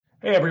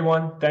Hey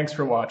everyone, thanks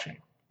for watching.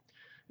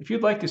 If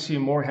you'd like to see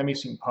more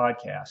HemiSync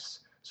podcasts,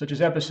 such as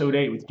Episode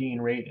 8 with Dean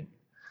Radin,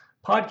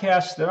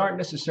 podcasts that aren't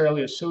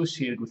necessarily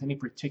associated with any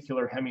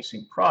particular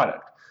HemiSync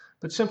product,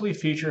 but simply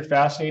feature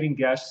fascinating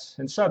guests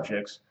and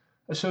subjects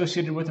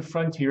associated with the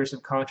frontiers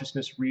of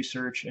consciousness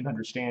research and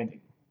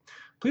understanding,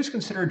 please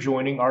consider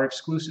joining our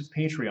exclusive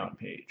Patreon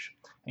page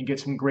and get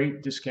some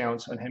great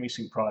discounts on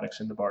HemiSync products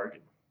in the bargain.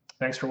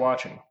 Thanks for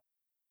watching.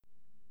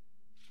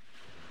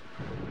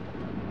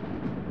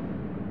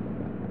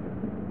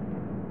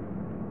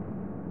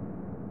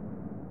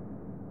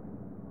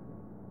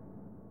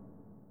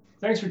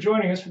 Thanks for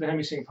joining us for the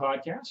HemiSync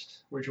podcast.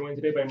 We're joined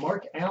today by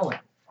Mark Allen,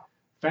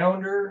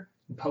 founder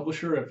and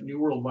publisher of New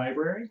World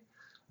Library,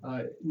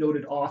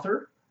 noted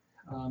author.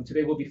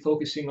 Today we'll be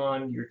focusing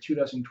on your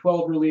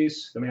 2012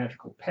 release, The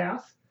Magical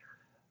Path,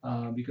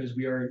 because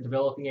we are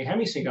developing a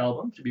HemiSync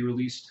album to be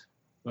released,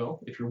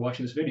 well, if you're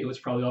watching this video, it's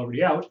probably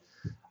already out,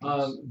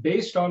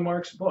 based on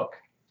Mark's book.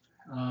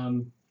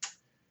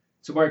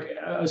 So Mark,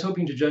 I was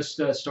hoping to just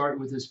start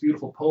with this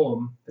beautiful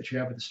poem that you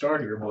have at the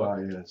start of your book. Ah,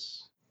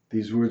 yes.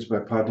 These words by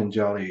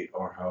Patanjali,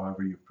 or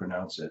however you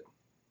pronounce it,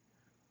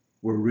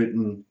 were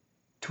written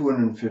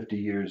 250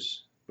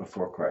 years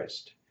before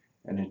Christ.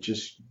 And it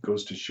just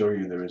goes to show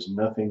you there is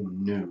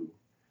nothing new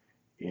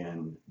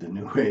in the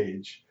New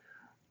Age,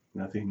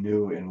 nothing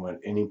new in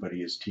what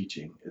anybody is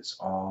teaching. It's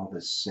all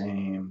the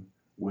same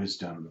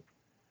wisdom.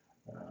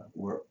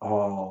 We're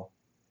all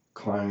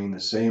climbing the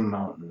same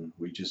mountain.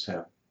 We just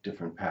have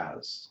different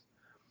paths.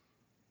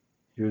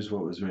 Here's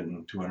what was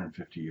written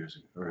 250 years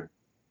ago, or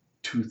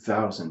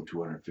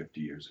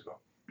 2,250 years ago.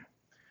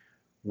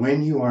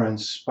 When you are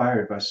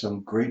inspired by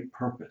some great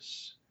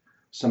purpose,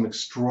 some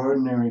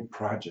extraordinary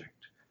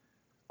project,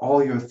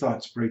 all your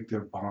thoughts break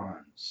their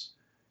bonds.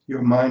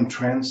 Your mind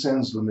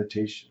transcends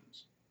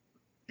limitations.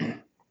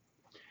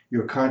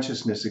 Your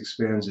consciousness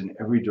expands in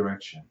every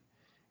direction,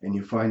 and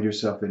you find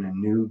yourself in a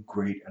new,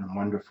 great, and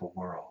wonderful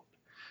world.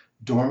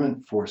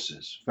 Dormant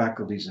forces,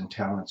 faculties, and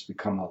talents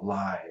become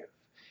alive,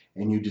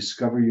 and you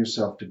discover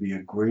yourself to be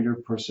a greater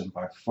person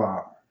by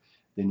far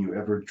than you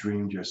ever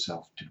dreamed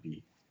yourself to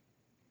be.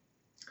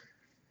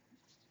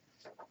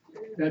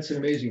 That's an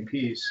amazing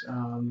piece.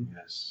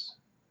 Yes.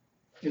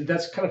 And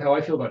that's kind of how I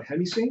feel about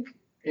HemiSync.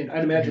 And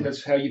I'd imagine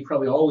that's how you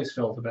probably always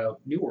felt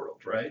about New World,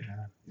 right?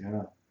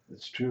 Yeah,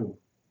 that's true.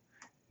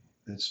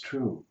 That's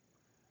true.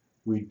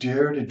 We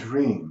dare to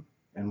dream,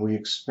 and we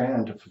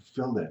expand to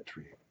fulfill that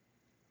dream.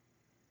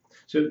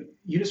 So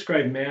you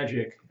describe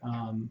magic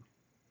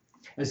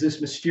as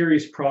this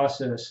mysterious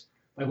process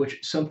by which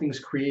something's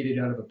created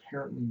out of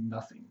apparently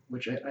nothing,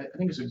 which I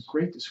think is a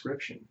great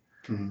description.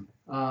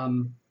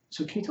 Mm-hmm.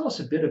 So can you tell us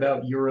a bit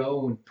about your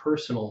own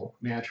personal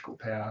magical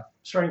path,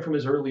 starting from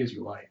as early as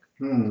you like?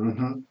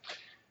 Mm-hmm.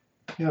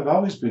 Yeah, I've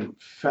always been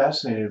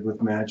fascinated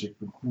with magic,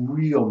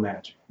 real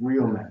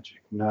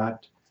magic,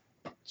 not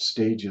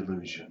stage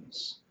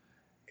illusions.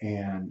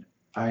 And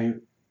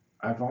I've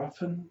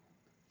often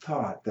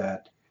thought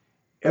that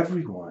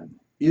everyone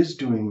is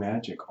doing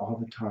magic all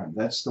the time.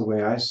 That's the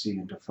way I see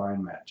and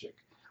define magic.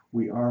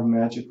 We are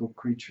magical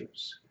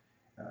creatures.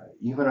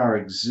 Even our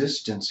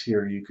existence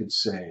here, you could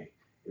say,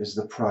 is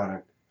the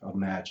product of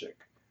magic.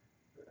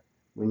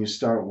 When you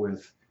start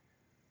with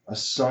a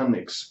sun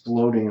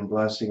exploding and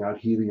blasting out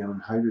helium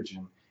and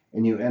hydrogen,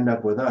 and you end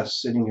up with us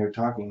sitting here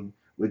talking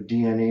with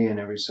DNA in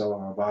every cell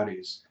of our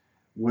bodies,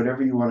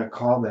 whatever you want to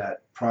call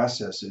that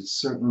process, it's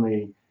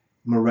certainly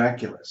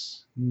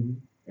miraculous. Mm-hmm.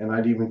 And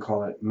I'd even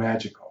call it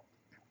magical.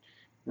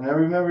 And I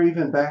remember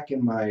even back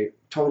in my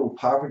total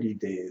poverty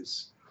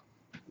days,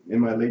 in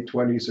my late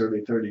 20s,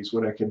 early 30s,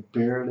 when I could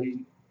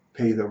barely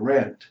pay the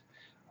rent,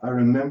 I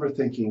remember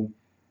thinking,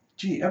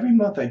 gee, every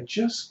month I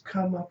just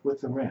come up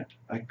with the rent.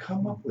 I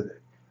come up with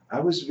it. I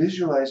was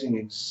visualizing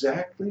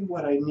exactly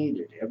what I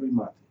needed every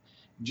month,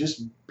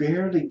 just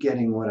barely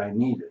getting what I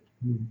needed.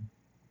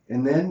 Mm-hmm.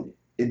 And then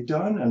it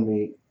dawned on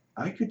me,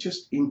 I could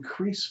just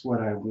increase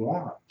what I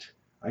want.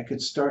 I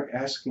could start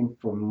asking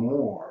for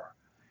more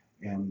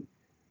and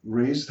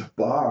raise the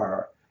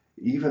bar,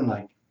 even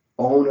like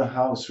own a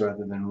house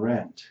rather than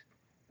rent.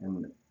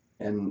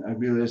 And I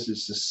realized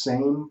it's the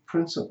same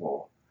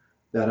principle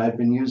that I've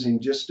been using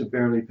just to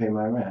barely pay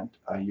my rent.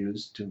 I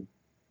used to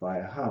buy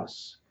a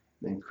house,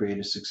 then create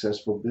a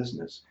successful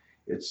business.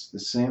 It's the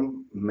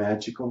same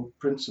magical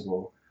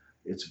principle.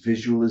 It's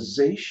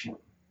visualization.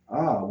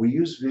 We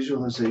use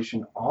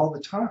visualization all the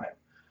time,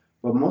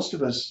 but most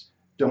of us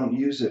don't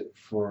use it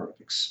for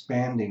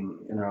expanding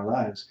in our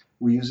lives.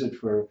 We use it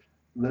for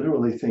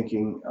literally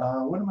thinking,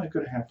 what am I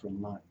going to have for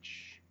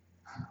lunch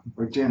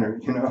or dinner,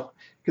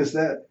 because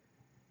that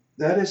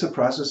is a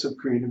process of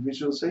creative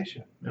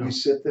visualization. Yeah. We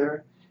sit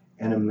there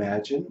and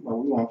imagine what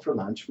we want for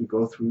lunch. We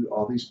go through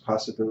all these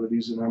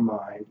possibilities in our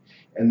mind,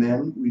 and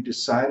then we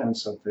decide on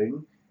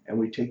something, and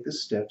we take the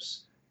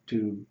steps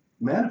to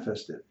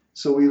manifest it.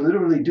 So we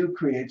literally do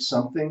create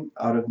something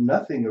out of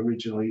nothing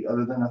originally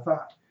other than a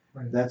thought.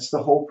 Right. That's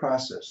the whole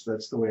process.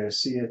 That's the way I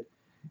see it.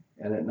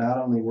 And it not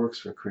only works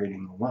for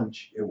creating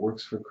lunch, it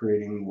works for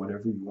creating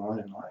whatever you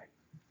want in life.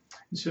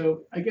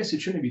 So I guess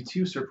it shouldn't be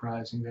too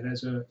surprising that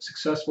as a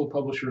successful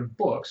publisher of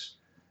books,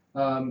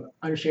 I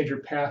understand your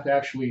path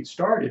actually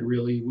started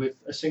really with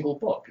a single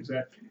book. Is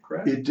that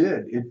correct? It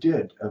did. It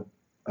did.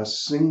 A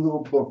single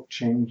book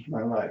changed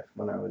my life.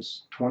 When I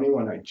was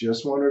 21, I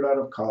just wandered out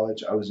of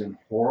college. I was in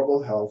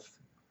horrible health.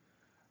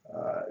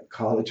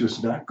 College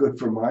was not good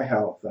for my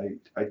health.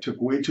 I took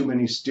way too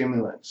many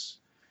stimulants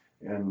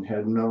and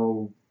had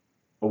no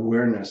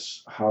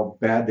awareness how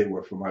bad they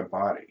were for my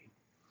body.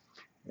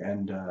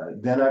 And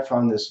then I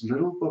found this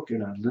little book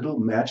in a little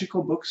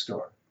magical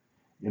bookstore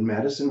in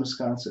Madison,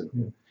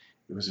 Wisconsin.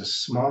 It was a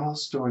small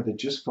store that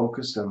just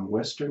focused on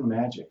Western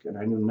magic, and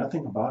I knew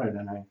nothing about it.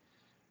 And I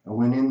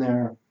went in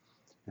there,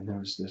 and there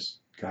was this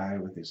guy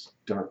with this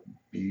dark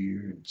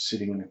beard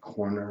sitting in a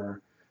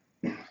corner.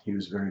 He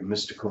was very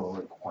mystical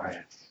and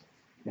quiet.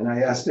 And I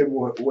asked him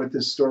what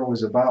this store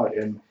was about,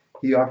 and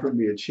he offered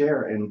me a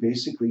chair and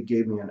basically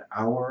gave me an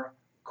hour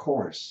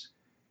course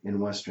in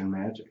Western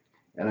magic.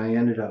 And I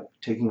ended up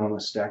taking home a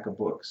stack of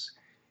books.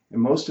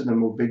 And most of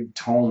them were big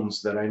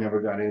tomes that I never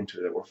got into,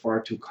 that were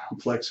far too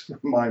complex for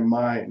my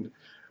mind.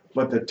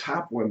 But the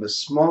top one, the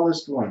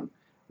smallest one,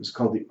 was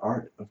called The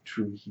Art of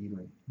True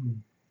Healing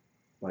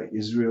by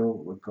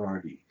Israel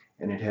Regardie.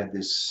 And it had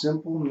this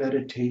simple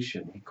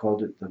meditation. He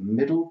called it the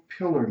Middle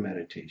Pillar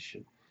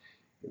Meditation.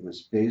 It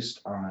was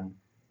based on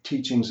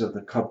teachings of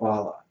the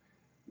Kabbalah,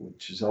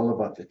 which is all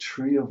about the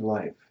tree of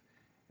life.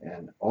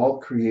 And all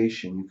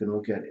creation you can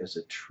look at as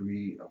a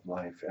tree of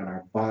life. And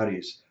our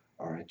bodies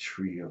are a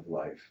tree of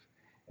life.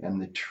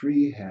 And the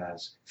tree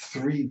has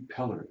 3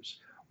 pillars.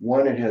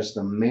 One, it has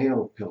the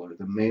male pillar,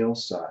 the male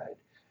side.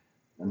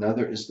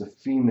 Another is the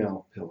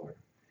female pillar.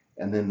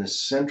 And then the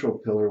central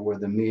pillar where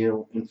the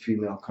male and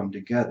female come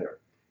together.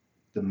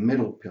 The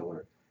middle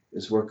pillar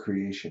is where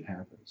creation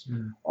happens.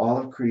 All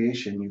of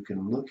creation you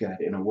can look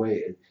at in a way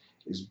it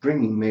is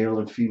bringing male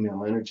and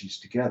female energies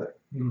together.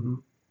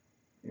 And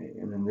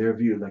in their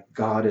view, like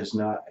God is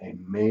not a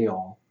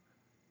male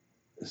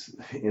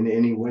in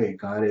any way.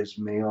 God is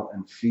male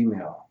and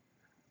female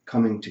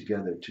coming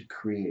together to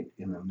create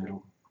in the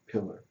middle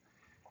pillar.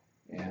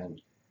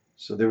 And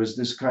so there was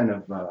this kind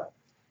of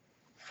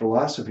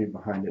philosophy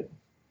behind it.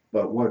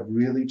 But what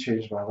really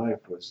changed my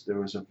life was there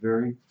was a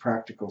very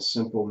practical,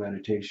 simple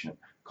meditation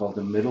called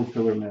the Middle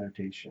Pillar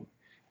Meditation.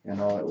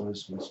 And all it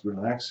was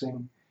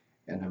relaxing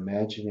and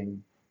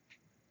imagining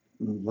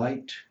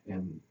light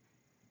and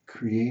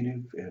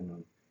creative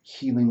and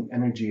healing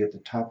energy at the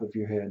top of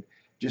your head,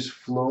 just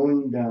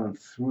flowing down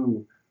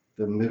through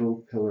the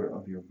middle pillar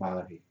of your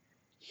body,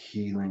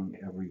 healing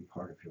every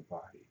part of your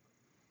body.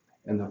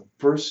 And the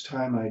first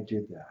time I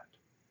did that,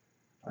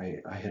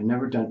 I had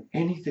never done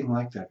anything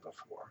like that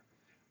before,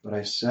 but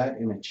I sat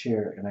in a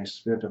chair and I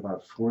spent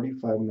about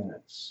 45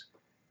 minutes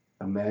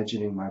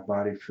imagining my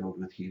body filled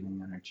with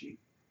healing energy.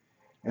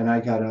 And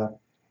I got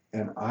up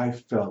and I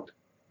felt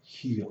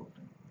healed.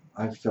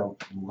 I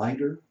felt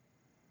lighter.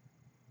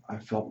 I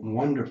felt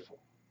wonderful.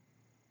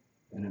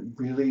 And it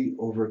really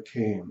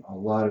overcame a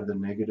lot of the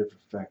negative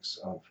effects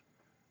of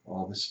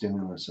all the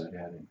stimulus I'd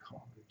had in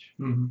college.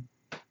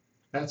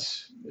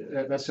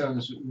 That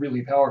sounds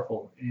really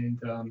powerful. And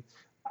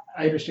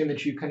I understand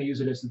that you kind of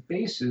use it as the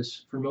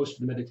basis for most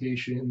of the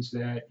meditations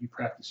that you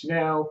practice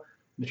now,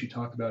 and that you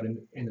talk about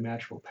in the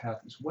Magical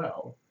Path as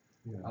well.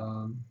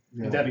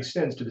 And that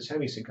extends to this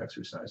hemisync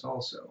exercise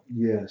also.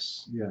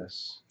 Yes,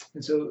 yes.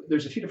 And so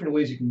there's a few different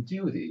ways you can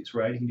do these,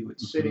 right? You can do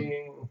it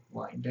sitting,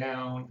 lying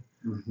down.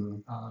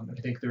 And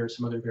I think there are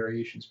some other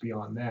variations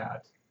beyond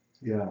that.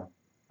 Yeah.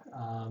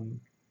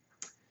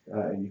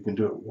 You can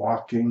do it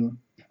walking,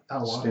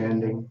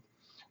 standing.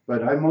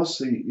 But I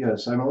mostly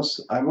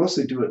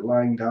do it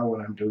lying down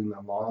when I'm doing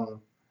a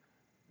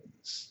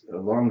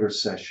longer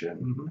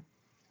session.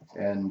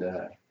 And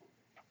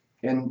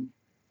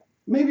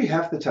maybe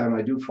half the time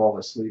I do fall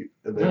asleep.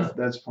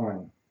 That's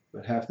fine.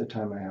 But half the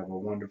time I have a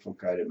wonderful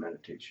guided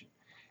meditation.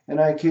 And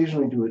I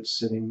occasionally do it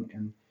sitting,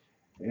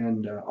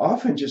 and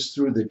often just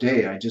through the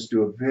day I just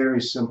do a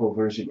very simple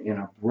version in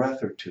a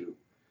breath or two,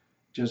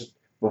 just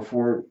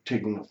before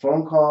taking a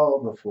phone call,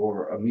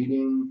 before a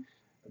meeting,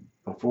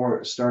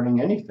 before starting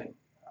anything.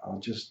 I'll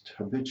just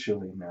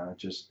habitually now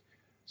just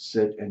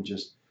sit and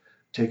just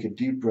take a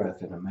deep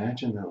breath and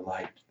imagine the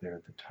light there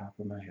at the top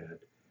of my head.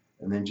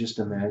 And then just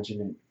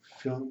imagine it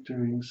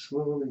filtering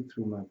slowly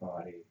through my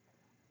body,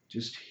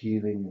 just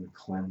healing and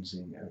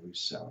cleansing every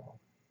cell.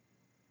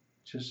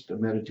 Just a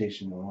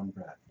meditation in one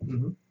breath.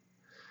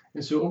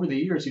 And so over the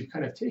years, you've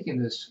kind of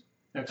taken this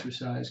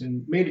exercise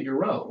and made it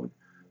your own,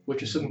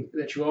 which is something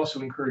that you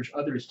also encourage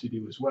others to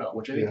do as well,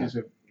 which I think is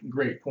a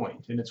great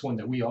point, and it's one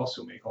that we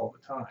also make all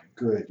the time.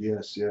 Good,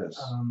 yes,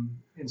 yes.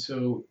 And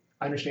so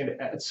I understand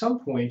at some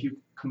point you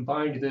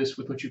combined this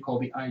with what you call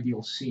the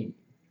ideal scene.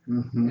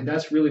 And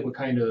that's really what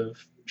kind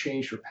of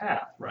changed your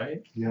path,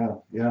 right?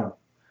 Yeah,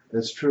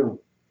 that's true.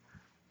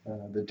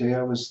 The day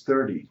I was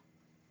 30,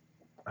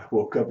 I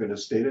woke up in a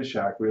state of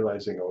shock,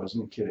 realizing I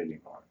wasn't a kid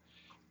anymore.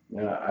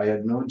 I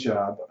had no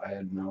job, I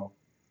had no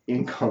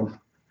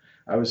income.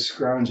 I was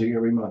scrounging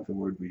every month, the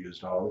word we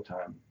used all the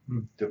time,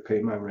 to pay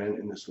my rent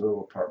in this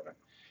little apartment.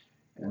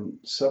 And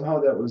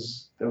somehow that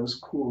was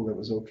cool. That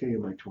was okay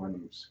in my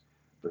 20s.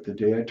 But the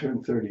day I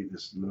turned 30,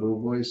 this little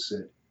voice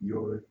said,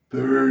 "You're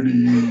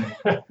 30.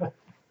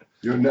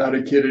 You're not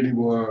a kid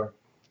anymore.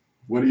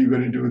 What are you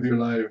going to do with your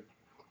life?"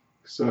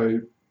 So I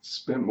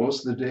spent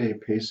most of the day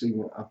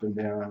pacing up and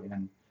down.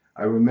 And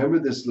I remember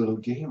this little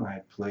game I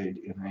had played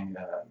in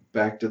a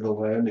Back to the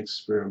Land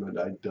experiment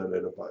I'd done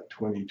at about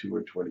 22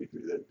 or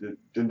 23. That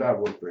did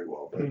not work very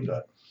well,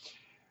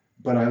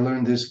 but I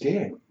learned this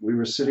game. We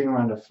were sitting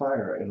around a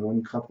fire, and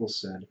one couple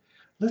said,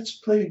 "Let's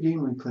play a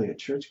game we play at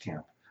church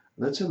camp.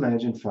 Let's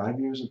imagine 5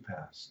 years have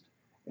passed,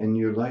 and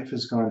your life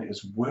has gone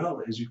as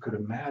well as you could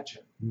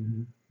imagine.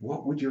 Mm-hmm.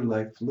 What would your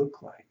life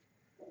look like?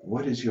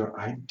 What is your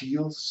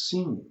ideal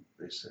scene?"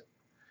 They said.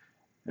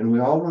 And we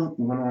all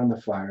went around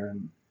the fire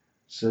and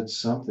said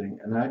something,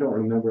 and I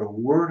don't remember a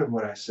word of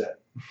what I said,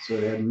 so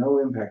it had no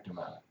impact on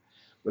my life.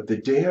 But the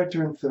day I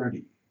turned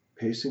 30,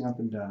 pacing up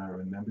and down, I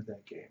remembered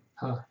that game.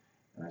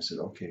 And I said,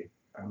 okay,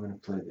 I'm going to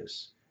play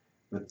this.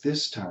 But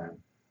this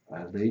time,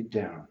 I laid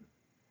down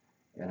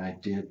and I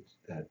did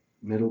that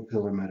middle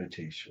pillar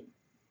meditation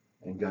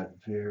and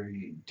got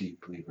very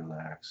deeply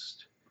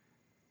relaxed.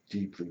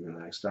 Deeply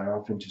relaxed. I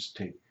often just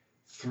take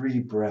 3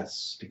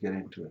 breaths to get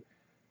into it.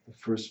 The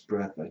first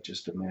breath, I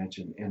just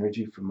imagine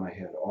energy from my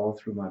head all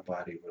through my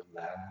body,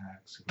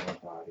 relaxing my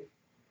body.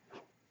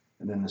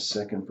 And then the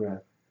second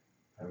breath,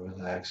 I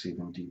relax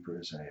even deeper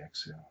as I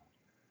exhale.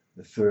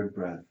 The third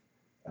breath,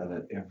 I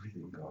let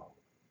everything go.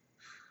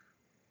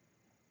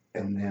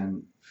 And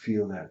then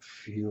feel that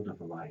field of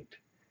light.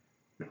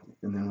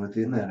 And then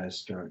within that, I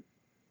start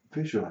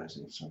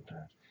visualizing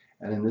sometimes.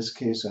 And in this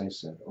case, I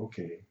said,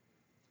 okay,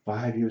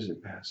 5 years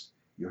have passed.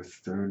 You're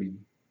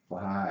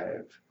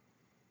 35.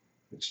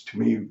 Which to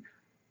me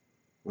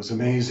was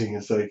amazing.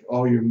 It's like,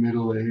 oh, you're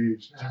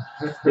middle-aged,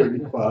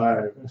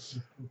 35.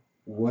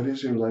 What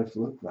does your life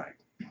look like?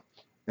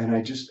 And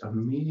I just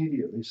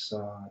immediately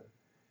saw it.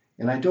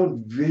 And I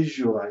don't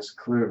visualize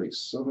clearly.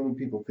 So many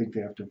people think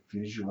they have to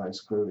visualize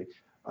clearly.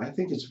 I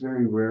think it's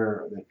very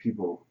rare that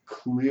people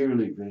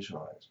clearly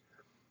visualize.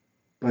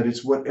 But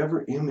it's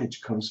whatever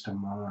image comes to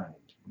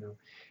mind, you know.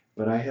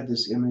 But I had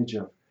this image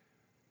of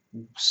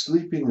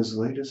sleeping as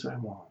late as I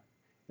want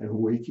and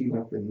waking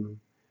up in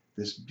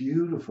this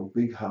beautiful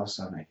big house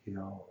on a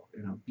hill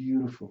in a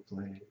beautiful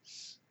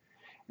place.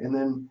 And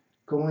then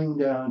going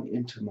down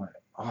into my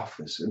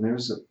office, and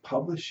there's a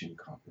publishing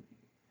company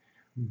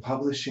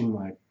publishing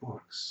my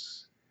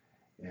books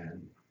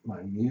and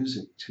my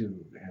music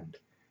too, and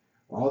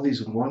all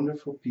these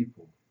wonderful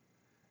people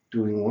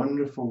doing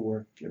wonderful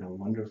work in a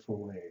wonderful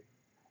way,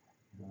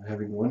 you know,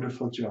 having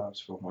wonderful jobs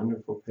for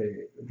wonderful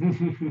pay.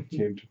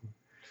 Came to me.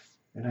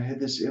 And I had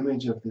this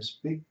image of this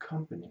big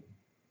company,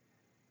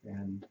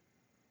 and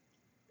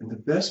the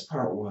best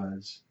part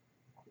was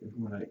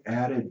when I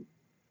added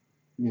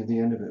near the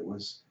end of it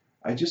was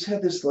I just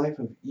had this life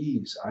of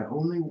ease. I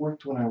only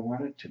worked when I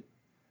wanted to.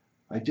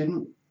 I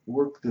didn't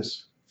work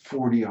this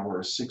 40-hour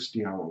or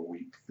 60-hour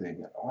week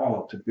thing at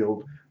all to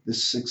build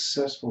this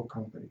successful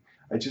company.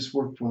 I just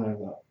worked when I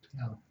loved.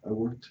 Yeah. I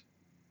worked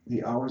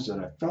the hours that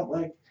I felt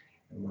like,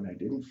 and when I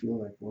didn't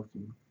feel like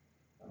working,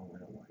 I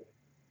went away.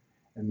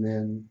 And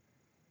then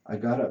I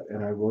got up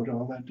and I wrote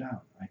all that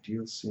down.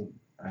 Ideal scene.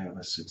 I have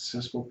a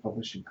successful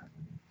publishing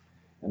company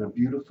and a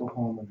beautiful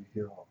home on the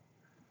hill.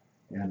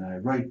 And I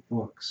write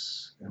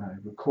books and I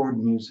record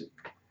music.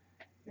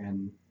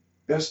 And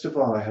best of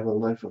all, I have a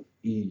life of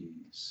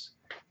ease.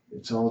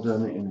 It's all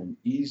done in an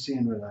easy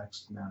and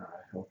relaxed manner,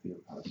 a healthy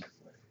and positive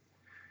way.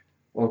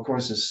 Well, of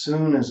course, as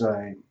soon as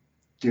I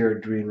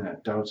dared dream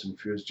that, doubts and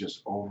fears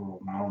just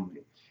overwhelmed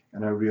me.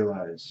 And I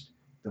realized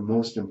the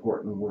most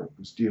important work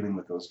was dealing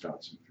with those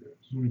doubts and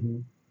fears. Mm-hmm.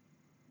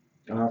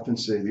 I often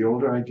say the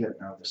older I get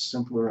now, the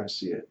simpler I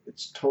see it.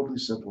 It's totally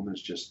simple.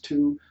 There's just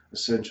 2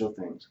 essential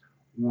things.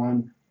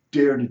 1,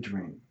 dare to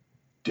dream.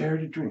 Dare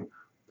to dream.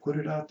 Put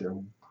it out there.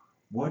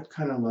 What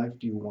kind of life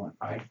do you want?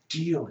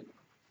 Ideally,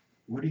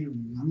 what do you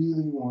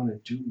really want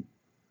to do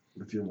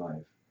with your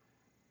life?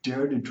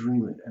 Dare to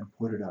dream it and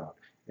put it out.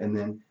 And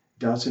then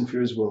doubts and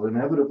fears will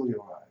inevitably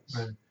arise.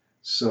 Right.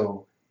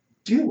 So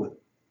deal with them.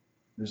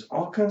 There's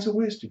all kinds of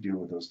ways to deal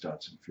with those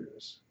doubts and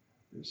fears.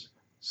 There's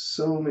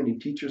so many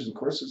teachers and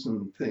courses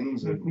and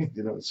things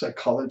and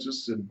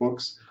psychologists and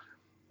books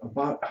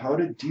about how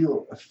to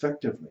deal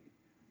effectively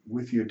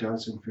with your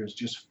doubts and fears.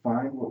 Just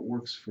find what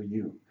works for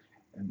you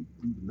and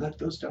let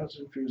those doubts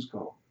and fears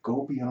go.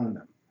 Go beyond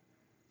them.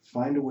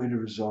 Find a way to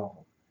resolve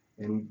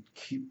them and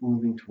keep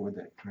moving toward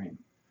that dream.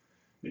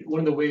 One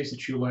of the ways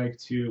that you like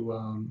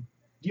to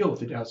deal with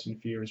the doubts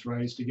and fears,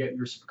 right, is to get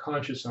your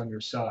subconscious on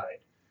your side.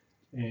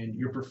 And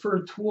your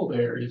preferred tool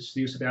there is the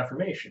use of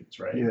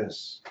affirmations, right?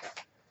 Yes.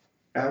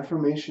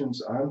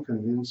 Affirmations, I'm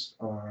convinced,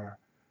 are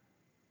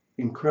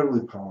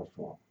incredibly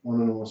powerful. One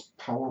of the most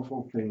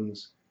powerful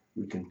things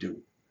we can do.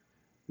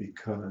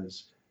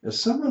 Because, as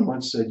someone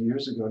once said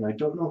years ago, and I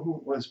don't know who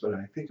it was, but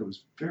I think it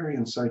was very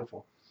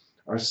insightful,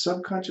 our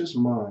subconscious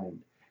mind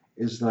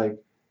is like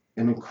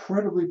an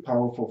incredibly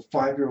powerful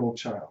 5-year-old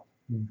child.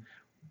 Mm.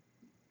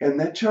 And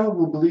that child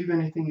will believe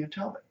anything you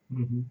tell it.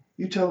 Mm-hmm.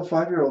 You tell a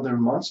 5-year-old there are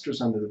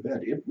monsters under the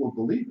bed, it will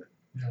believe it.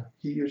 Yeah.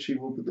 He or she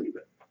will believe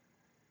it.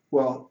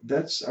 Well,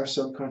 that's our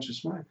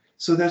subconscious mind.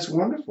 So that's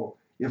wonderful.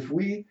 If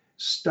we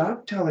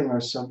stop telling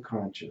our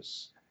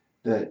subconscious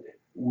that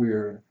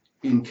we're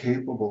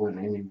incapable in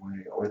any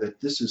way, or that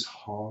this is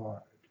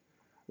hard,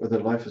 or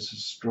that life is a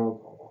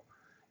struggle,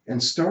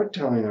 and start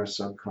telling our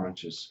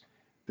subconscious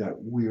that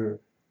we're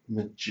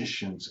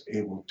magicians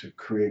able to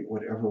create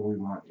whatever we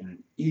want in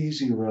an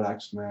easy,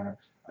 relaxed manner,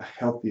 a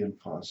healthy and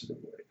positive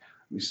way.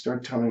 We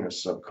start telling our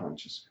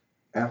subconscious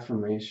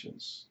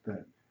affirmations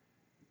that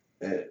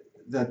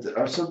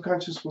our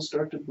subconscious will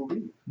start to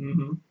believe.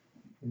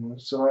 Mm-hmm.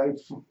 So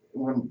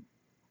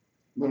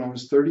when I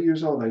was 30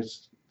 years old, I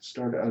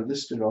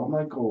listed all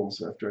my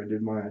goals after I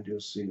did my ideal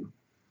scene.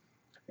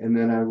 And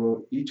then I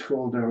wrote each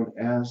goal down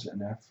as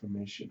an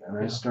affirmation. And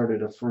I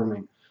started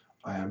affirming,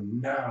 I am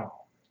now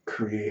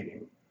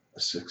creating a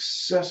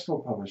successful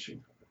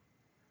publishing company.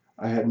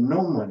 I had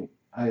no money.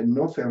 I had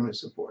no family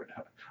support.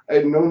 I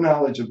had no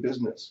knowledge of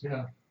business.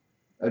 Yeah.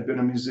 I'd been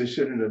a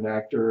musician and an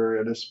actor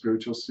and a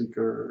spiritual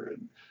seeker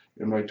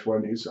in my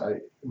 20s.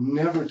 I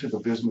never took a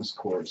business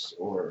course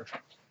or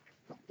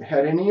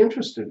had any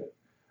interest in it.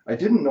 I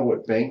didn't know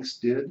what banks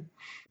did.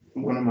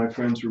 One of my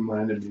friends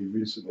reminded me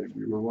recently,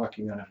 we were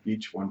walking on a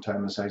beach one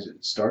time as I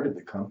started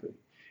the company.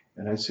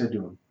 And I said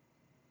to him,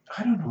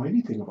 I don't know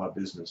anything about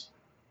business.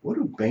 What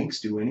do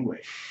banks do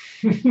anyway?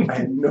 I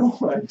had no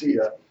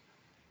idea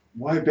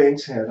why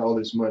banks had all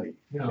this money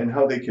and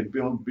how they could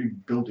build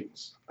big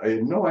buildings. I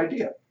had no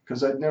idea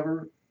because I'd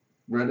never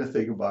read a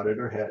thing about it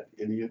or had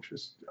any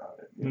interest on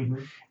it.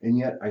 Mm-hmm. And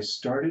yet I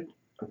started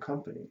a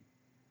company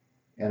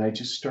and I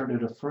just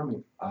started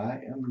affirming, I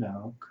am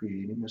now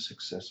creating a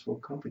successful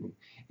company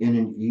in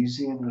an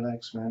easy and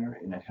relaxed manner,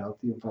 in a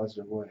healthy and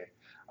positive way.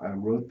 I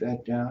wrote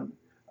that down.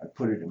 I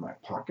put it in my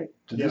pocket.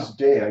 To this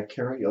day, I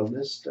carry a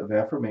list of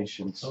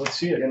affirmations let's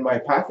see it. in my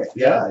pocket.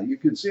 Yeah, you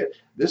can see it.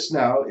 This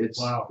now,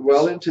 it's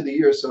well into the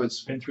year, so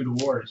it's been through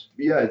the wars.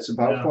 Yeah, it's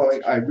about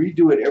falling. I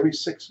redo it every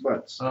 6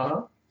 months.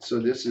 Uh-huh. So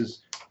this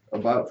is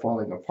about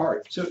falling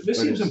apart. So this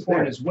seems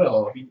important as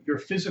well. I mean, you're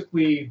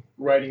physically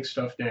writing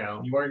stuff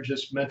down. You aren't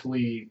just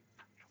mentally,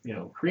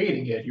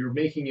 creating it. You're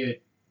making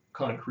it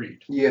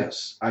concrete.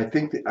 Yes, I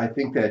think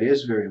that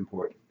is very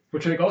important.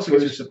 Which I think also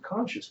gets your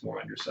subconscious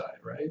more on your side,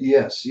 right?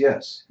 Yes.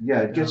 Yeah,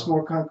 it gets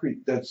more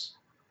concrete. That's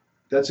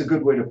a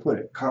good way to put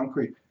it.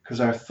 Concrete. Because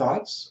our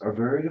thoughts are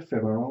very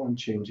ephemeral and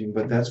changing,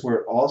 but that's where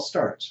it all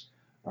starts.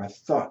 Our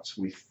thoughts,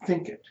 we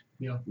think it.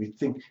 Yeah. We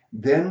think,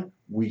 then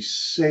we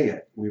say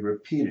it, we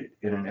repeat it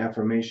in an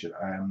affirmation.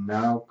 I am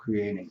now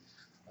creating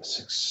a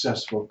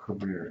successful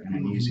career in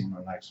an easy and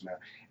relaxed manner.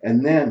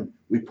 And then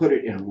we put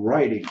it in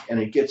writing,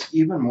 and it gets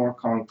even more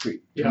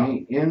concrete. To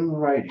me, in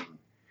writing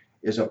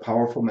is a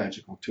powerful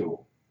magical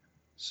tool.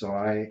 So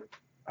I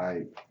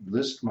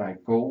list my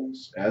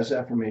goals as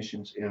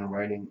affirmations in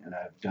writing, and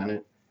I've done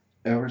it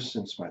ever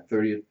since my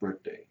 30th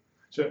birthday.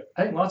 So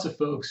I think lots of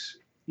folks,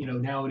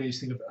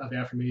 nowadays think of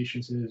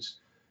affirmations as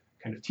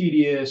kind of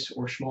tedious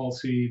or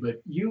schmaltzy,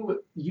 but you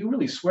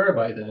really swear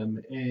by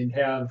them and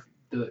have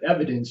the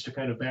evidence to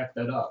kind of back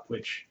that up,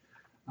 which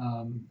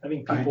I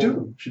think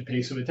people should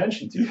pay some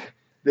attention to.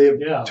 They've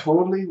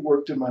totally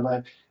worked in my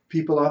life.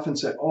 People often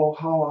say, oh,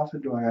 how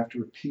often do I have to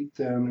repeat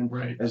them?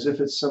 And as if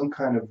it's some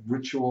kind of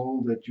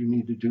ritual that you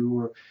need to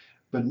do.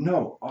 But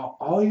no,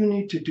 all you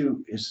need to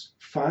do is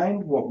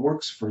find what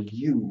works for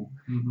you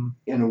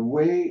in a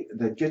way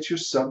that gets your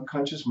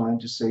subconscious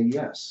mind to say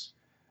yes.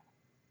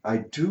 I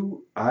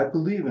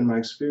believe in my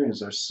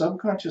experience, our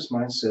subconscious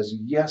mind says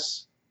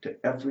yes to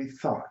every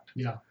thought.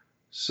 Yeah.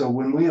 So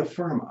when we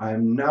affirm, I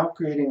am now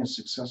creating a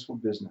successful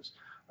business,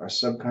 our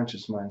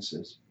subconscious mind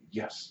says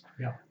yes.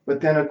 Yeah.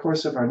 But then, of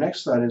course, if our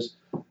next thought is,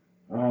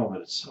 oh,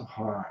 but it's so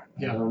hard,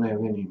 I don't have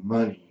any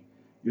money,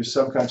 your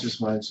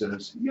subconscious mind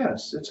says,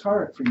 yes, it's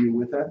hard for you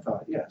with that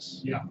thought, yes.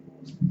 Yeah.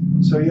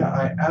 So yeah,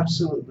 I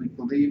absolutely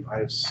believe, I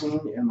have seen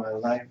in my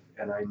life,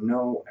 and I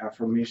know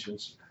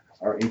affirmations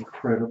are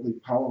incredibly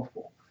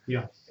powerful.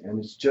 Yeah.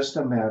 And it's just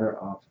a matter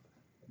of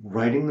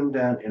writing them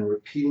down and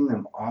repeating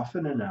them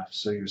often enough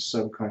so your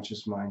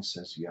subconscious mind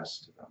says yes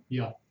to them.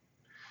 Yeah.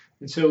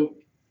 And so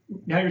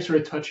now you're sort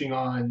of touching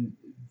on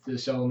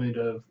this element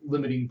of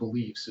limiting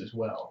beliefs as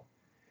well.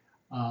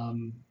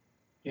 And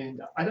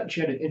I thought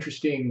you had an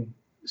interesting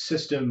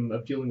system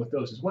of dealing with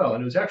those as well.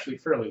 And it was actually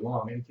fairly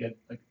long. I think you had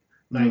like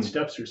 9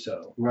 steps or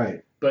so.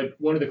 Right. But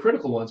one of the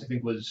critical ones, I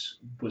think, was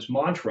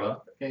mantra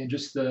and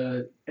just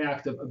the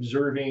act of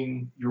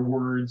observing your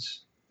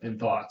words and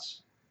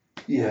thoughts.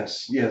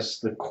 Yes.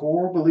 The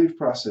core belief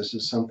process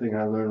is something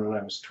I learned when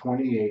I was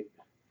 28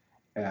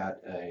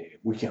 at a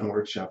weekend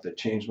workshop that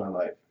changed my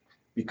life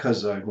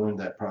because I learned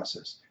that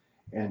process.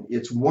 And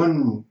it's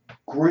one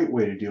great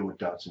way to deal with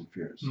doubts and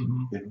fears.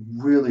 It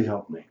really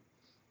helped me,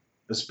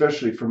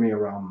 especially for me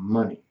around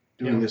money.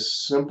 Doing this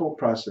simple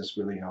process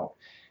really helped.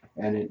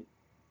 And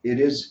it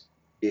is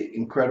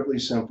incredibly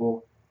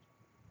simple.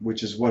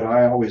 which is what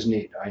I always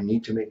need. I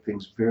need to make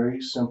things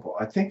very simple.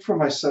 I think for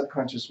my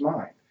subconscious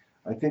mind,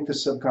 I think the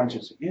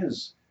subconscious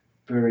is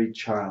very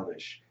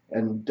childish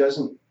and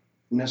doesn't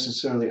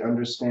necessarily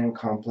understand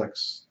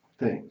complex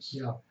things.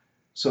 Yeah.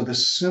 So the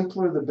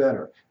simpler the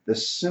better. The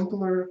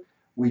simpler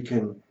we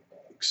can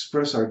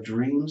express our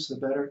dreams, the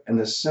better. And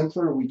the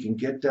simpler we can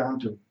get down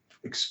to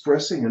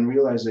expressing and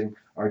realizing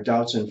our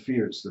doubts and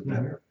fears, the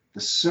better.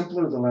 The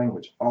simpler the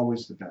language,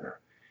 always the better.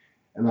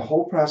 And the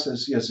whole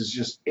process, yes, is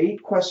just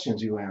 8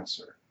 questions you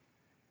answer.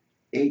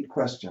 8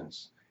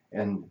 questions.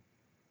 And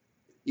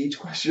each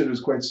question is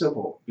quite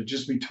simple, but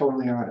just be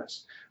totally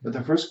honest. But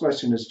the first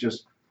question is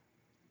just,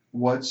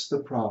 what's the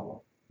problem?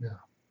 Yeah.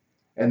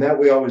 And that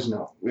we always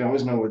know. We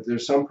always know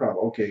there's some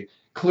problem. Okay,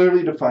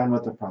 clearly define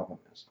what the problem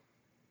is.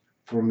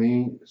 For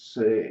me,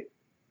 say,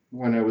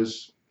 when I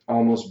was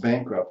almost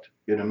bankrupt,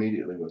 it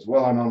immediately was,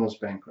 well, I'm almost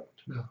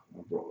bankrupt. Yeah.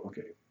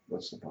 Okay,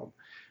 what's the problem?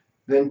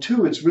 Then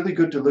 2, it's really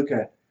good to look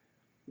at,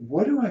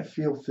 what do I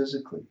feel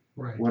physically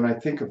when I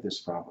think of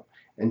this problem?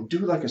 And do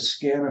like a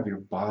scan of your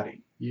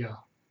body. Yeah.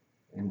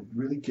 And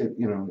really get,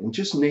 and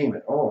just name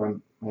it.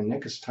 Oh, my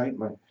neck is tight.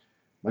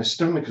 My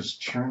stomach is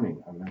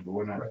churning. I remember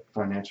when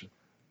financial.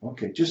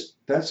 Okay,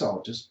 that's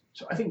all.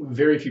 So I think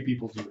very few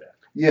people do that.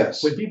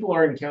 Yes. When people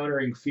are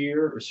encountering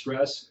fear or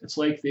stress, it's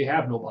like they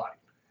have no body.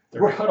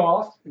 They're cut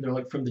off, and they're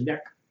like from the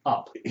neck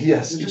up.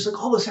 Yes. There's just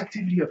like all this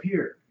activity up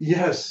here.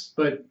 Yes.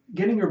 But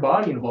getting your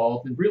body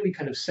involved and really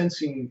kind of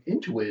sensing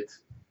into it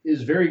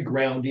is very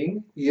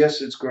grounding.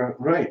 Yes, it's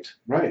right.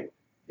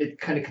 It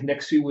kind of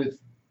connects you with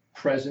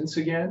presence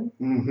again.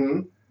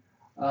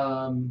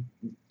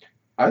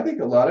 I think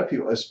a lot of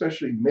people,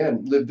 especially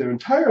men, live their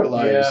entire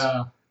lives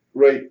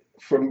right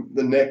from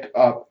the neck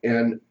up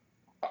and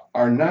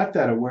are not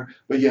that aware.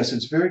 But yes,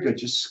 it's very good.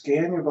 Just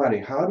scan your body.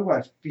 How do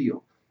I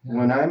feel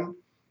when I'm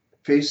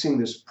facing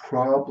this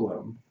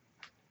problem?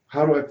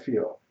 How do I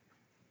feel?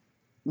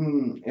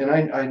 And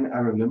I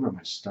remember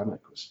my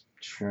stomach was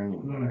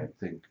churning. I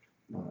think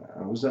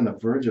I was on the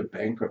verge of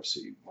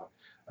bankruptcy.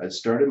 I'd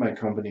started my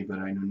company, but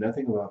I knew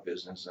nothing about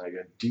business. I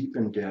got deep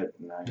in debt,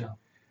 and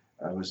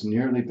I was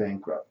nearly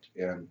bankrupt.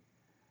 And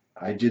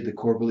I did the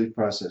core belief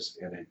process,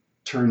 and it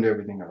turned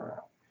everything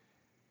around.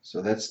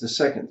 So that's the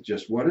second.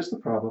 Just what is the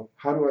problem?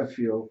 How do I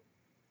feel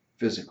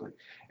physically?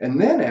 And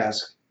then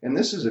ask, and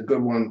this is a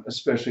good one,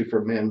 especially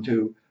for men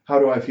too, how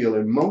do I feel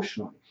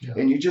emotionally? Yeah.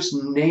 And you just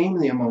name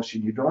the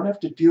emotion. You don't have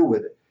to deal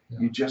with it. Yeah.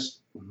 You just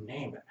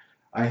name it.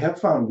 I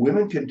have found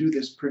women can do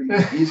this pretty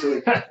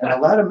easily. And a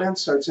lot of men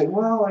start saying,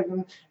 well,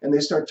 and they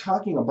start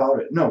talking about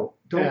it. No,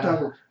 don't talk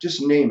about it.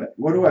 Just name it.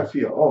 What do I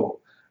feel? Oh,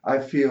 I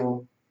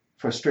feel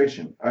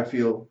frustration. I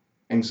feel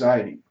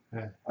anxiety.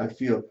 I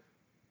feel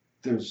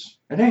there's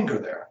an anger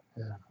there.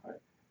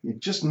 You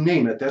just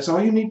name it. That's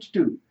all you need to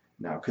do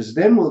now, because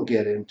then we'll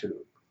get into,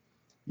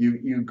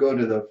 you go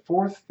to the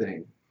fourth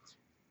thing.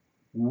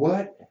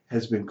 What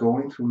has been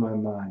going through my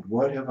mind?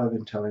 What have I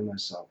been telling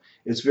myself?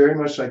 It's very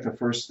much like the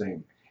first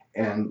thing.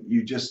 And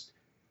you just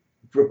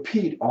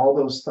repeat all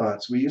those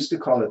thoughts. We used to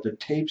call it the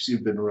tapes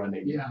you've been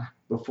running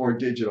before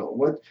digital.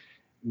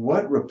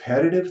 What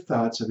repetitive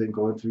thoughts have been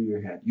going through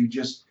your head? You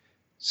just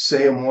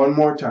say them one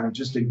more time.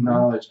 Just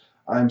acknowledge,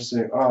 I'm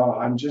saying, oh,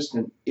 I'm just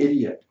an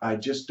idiot. I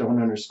just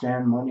don't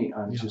understand money.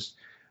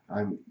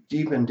 I'm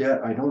deep in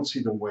debt. I don't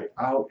see the way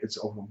out. It's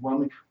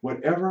overwhelming.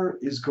 Whatever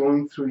is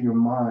going through your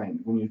mind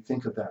when you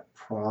think of that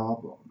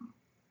problem.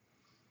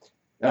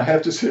 And I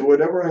have to say,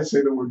 whenever I say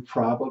the word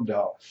problem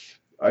now,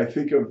 I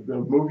think of the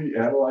movie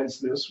Analyze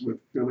This with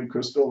Billy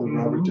Crystal and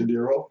Robert De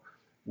Niro,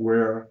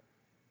 where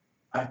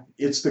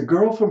it's the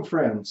girl from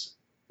Friends.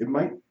 It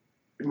might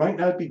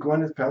not be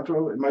Gwyneth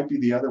Paltrow. It might be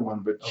the other one,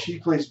 but she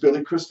plays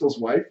Billy Crystal's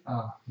wife.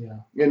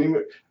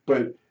 Anyway,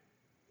 but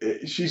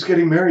she's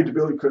getting married to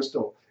Billy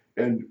Crystal,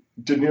 and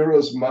De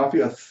Niro's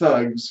mafia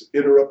thugs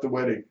interrupt the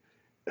wedding.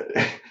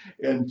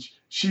 And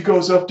she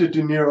goes up to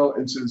De Niro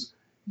and says,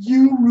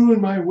 "You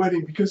ruined my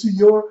wedding because of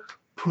your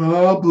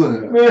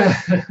problem." And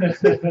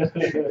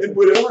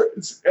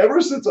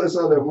ever since I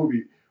saw that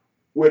movie,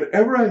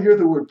 whenever I hear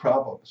the word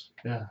problems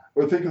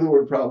or think of the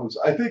word problems,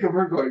 I think of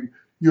her going,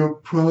 "Your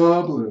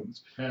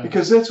problems,"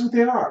 because that's what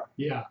they are.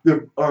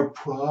 They're our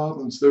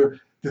problems. They're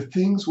the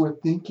things we're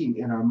thinking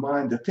in our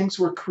mind, the things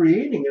we're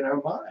creating in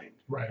our mind.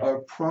 Our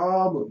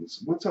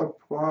problems. What's our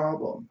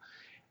problem?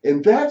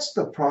 And that's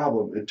the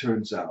problem, it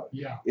turns out.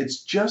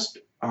 It's just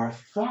our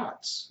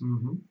thoughts.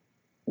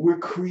 We're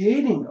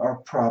creating our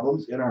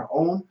problems in our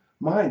own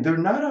mind. They're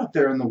not out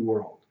there in the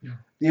world.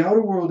 The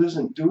outer world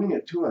isn't doing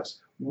it to us.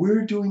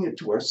 We're doing it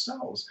to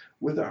ourselves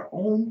with our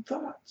own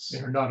thoughts.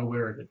 And we're not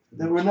aware of it.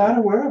 We're not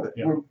aware of it.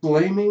 We're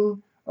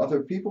blaming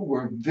other people.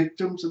 We're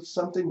victims of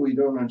something. We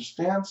don't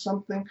understand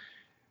something.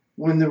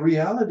 When the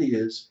reality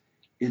is,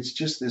 it's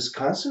just this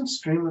constant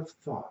stream of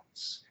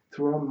thoughts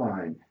through our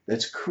mind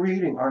that's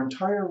creating our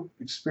entire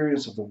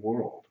experience of the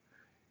world.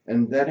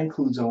 And that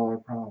includes all our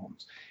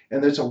problems.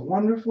 And it's a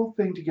wonderful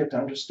thing to get to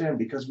understand,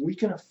 because we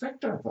can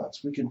affect our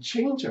thoughts. We can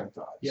change our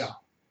thoughts.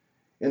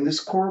 And this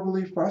core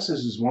belief process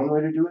is one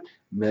way to do it.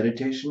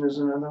 Meditation is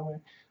another way.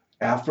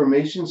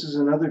 Affirmations is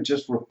another,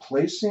 just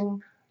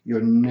replacing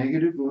your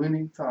negative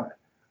limiting thought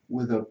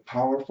with a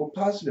powerful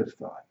positive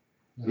thought.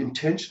 Yeah.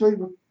 Intentionally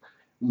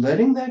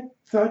letting that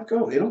thought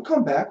go. It'll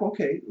come back,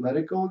 okay, let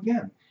it go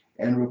again,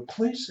 and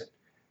replace it.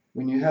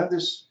 When you have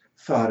this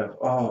thought of,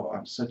 oh,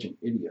 I'm such an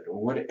idiot, or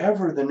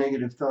whatever the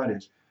negative thought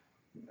is,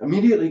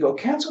 immediately go,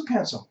 cancel,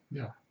 cancel.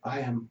 Yeah. I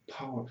am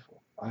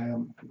powerful. I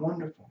am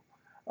wonderful.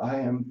 I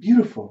am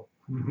beautiful.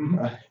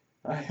 Mm-hmm.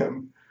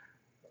 I'm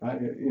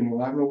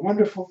a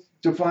wonderful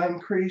divine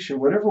creation.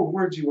 Whatever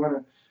words you want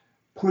to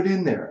put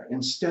in there,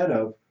 instead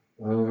of,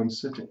 oh, I'm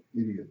such an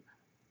idiot.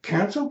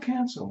 Cancel,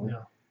 cancel.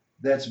 Yeah.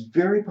 That's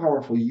very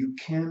powerful. You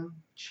can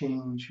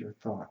change your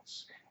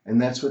thoughts.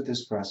 And that's what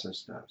this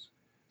process does.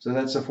 So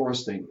that's the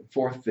fourth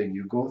thing.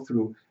 You go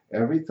through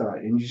every thought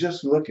and you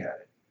just look at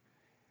it.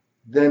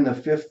 Then the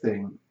fifth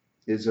thing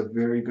is a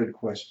very good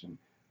question.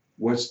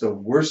 What's the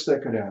worst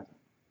that could happen?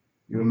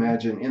 You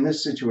imagine, in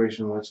this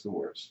situation, what's the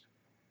worst?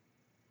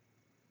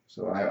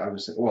 So I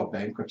would say, well,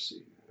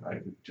 bankruptcy. I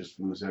could just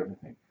lose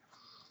everything.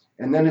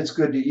 And then it's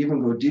good to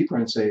even go deeper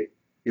and say,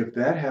 if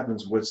that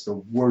happens, what's the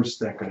worst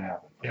that could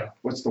happen? Yeah.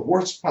 What's the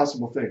worst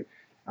possible thing?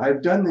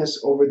 I've done this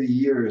over the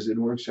years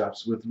in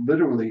workshops with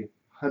literally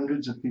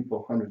hundreds of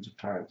people, hundreds of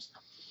times.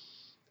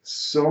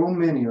 So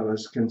many of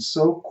us can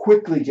so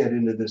quickly get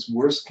into this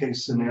worst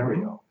case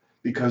scenario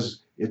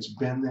because it's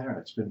been there,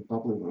 it's been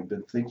bubbling, we've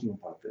been thinking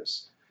about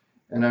this.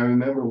 And I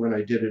remember when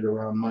I did it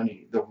around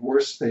money, the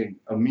worst thing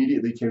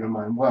immediately came to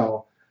mind.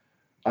 Well,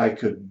 I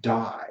could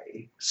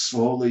die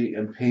slowly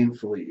and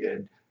painfully,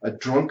 and a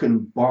drunken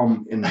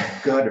bum in the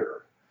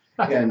gutter,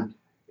 and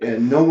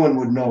no one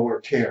would know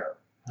or care.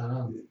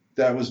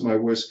 That was my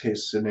worst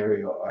case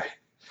scenario.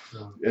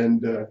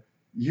 And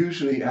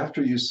usually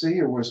after you say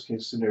your worst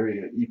case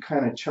scenario, you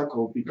kind of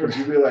chuckle because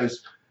you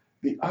realize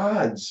the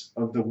odds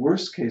of the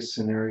worst case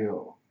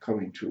scenario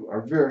coming true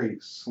are very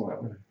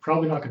slim.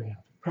 Probably not going to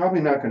happen.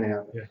 Probably not going to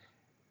happen. Yeah.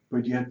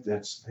 But yet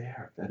that's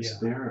there. That's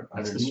there.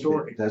 That's the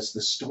story. That's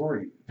the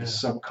story. The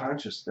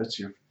subconscious. That's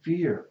your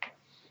fear.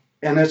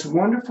 And it's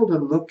wonderful to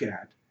look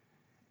at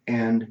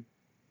and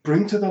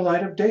bring to the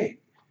light of day.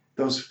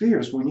 Those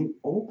fears, when you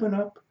open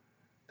up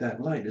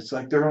that light, it's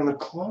like they're on the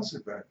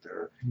closet back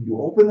there.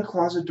 You open the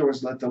closet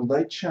doors, let the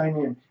light shine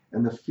in,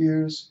 and the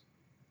fears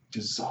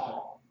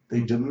dissolve.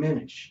 They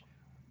diminish.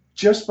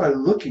 Just by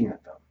looking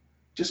at them.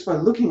 Just by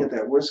looking at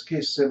that worst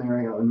case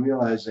scenario and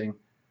realizing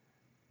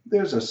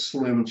there's a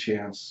slim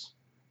chance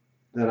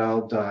that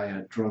I'll die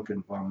a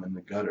drunken bum in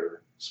the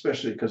gutter,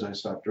 especially because I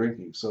stopped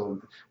drinking.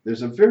 So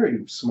there's a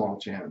very small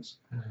chance.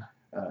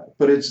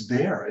 But it's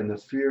there, and the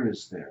fear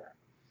is there.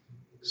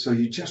 So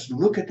you just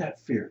look at that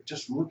fear.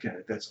 Just look at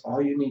it. That's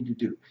all you need to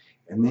do.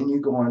 And then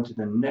you go on to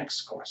the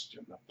next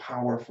question. The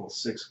powerful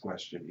sixth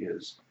question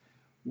is,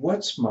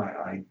 what's my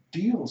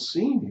ideal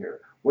scene here?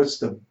 What's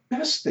the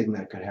best thing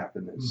that could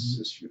happen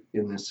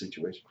in this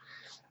situation?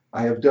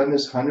 I have done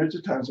this hundreds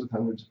of times with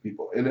hundreds of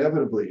people.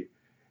 Inevitably,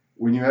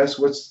 when you ask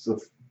what's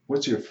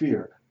your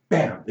fear,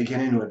 bam, they get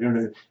into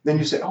it. Then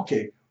you say,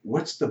 okay,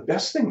 what's the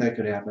best thing that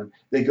could happen?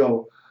 They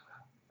go,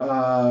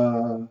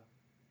 and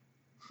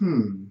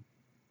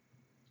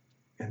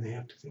they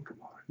have to think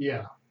about it.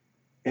 Yeah.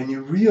 And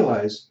you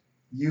realize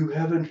you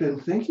haven't been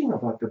thinking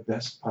about the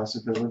best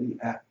possibility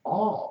at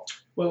all.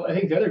 Well, I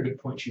think the other good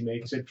point you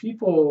make is that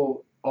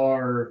people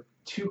are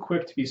too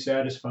quick to be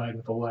satisfied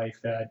with a life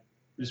that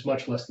is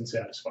much less than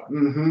satisfying.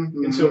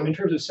 And so in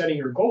terms of setting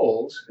your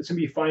goals, it's going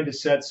to be fine to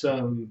set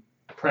some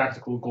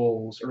practical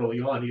goals early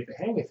on to get the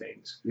hang of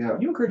things. Yeah.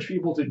 You encourage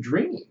people to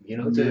dream,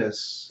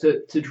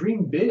 to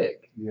dream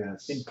big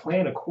and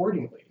plan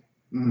accordingly.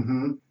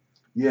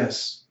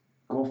 Yes.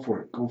 Go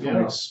for it. Go for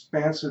an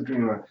expansive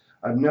dream.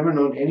 I've never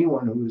known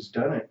anyone who has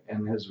done it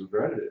and has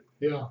regretted it.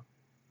 Yeah.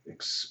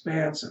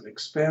 Expansive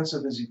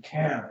as you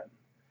can.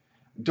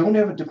 Don't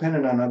have it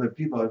dependent on other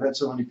people. I've had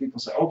so many people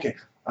say, okay,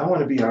 I want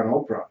to be on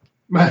Oprah.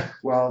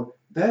 Well,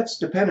 that's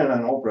dependent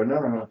on Oprah.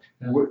 No.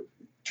 Yeah.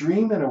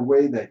 Dream in a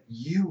way that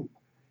you,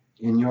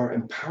 in your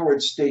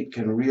empowered state,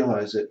 can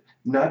realize it,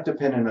 not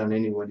dependent on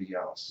anybody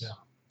else.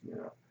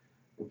 Yeah.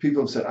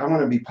 People have said, I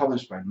want to be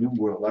published by New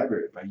World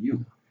Library, by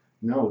you.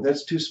 No,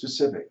 that's too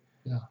specific.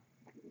 Yeah.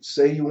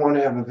 Say you want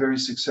to have a very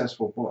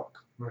successful book.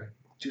 Right.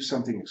 Do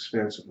something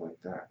expansive like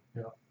that.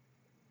 Yeah.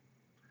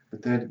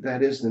 But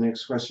that is the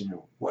next question.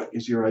 What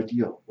is your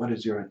ideal? What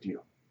is your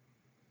ideal?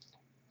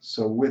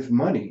 So with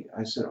money,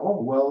 I said, oh,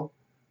 well,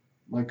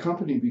 my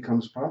company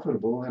becomes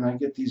profitable and I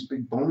get these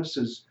big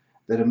bonuses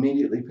that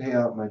immediately pay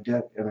out my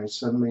debt, and I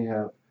suddenly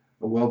have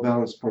a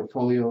well-balanced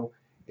portfolio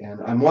and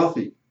I'm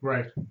wealthy.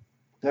 Right.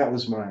 That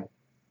was my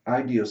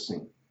ideal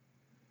scene.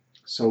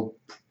 So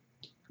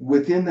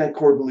within that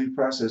core belief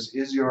process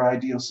is your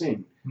ideal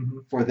scene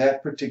for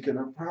that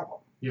particular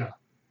problem. Yeah.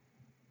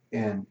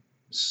 And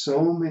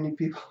so many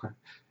people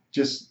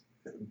just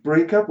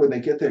break up when they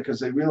get there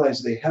because they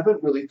realize they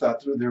haven't really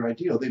thought through their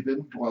ideal. They've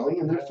been dwelling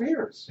in their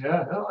fears.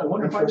 Yeah. No, I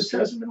wonder why this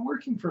hasn't been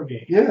working for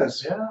me.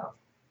 Yes. Yeah.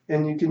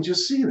 And you can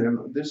just see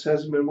them. This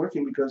hasn't been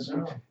working because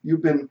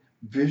you've been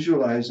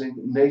visualizing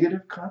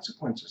negative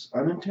consequences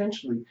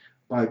unintentionally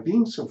by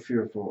being so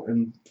fearful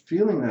and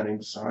feeling that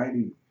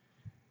anxiety,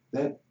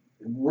 that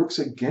works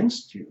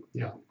against you.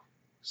 Yeah.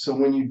 So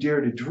when you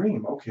dare to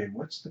dream, okay,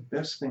 what's the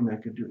best thing I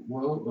could do?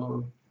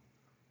 Well,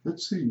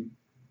 let's see.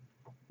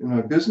 In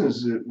my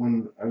business,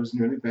 when I was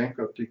nearly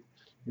bankrupt,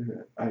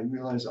 I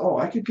realized,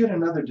 I could get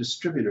another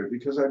distributor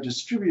because our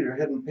distributor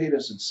hadn't paid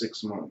us in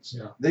 6 months.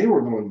 Yeah. They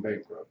were going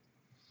bankrupt.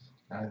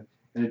 And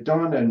it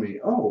dawned on me,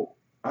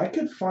 I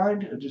could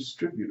find a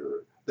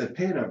distributor that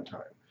paid on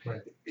time.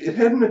 Right. It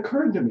hadn't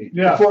occurred to me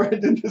before I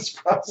did this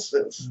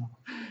process.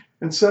 Yeah.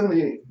 And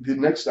suddenly, the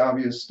next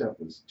obvious step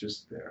was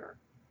just there.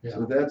 Yeah.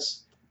 So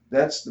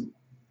that's the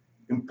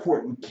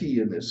important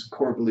key in this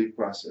core belief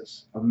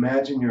process.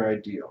 Imagine your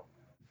ideal.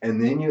 And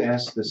then you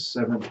ask the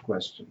 7th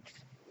question,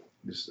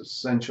 this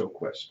essential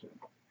question.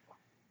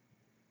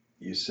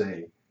 You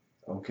say,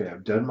 okay,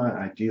 I've done my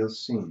ideal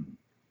scene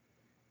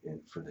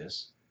for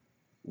this.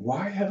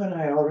 Why haven't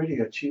I already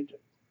achieved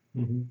it?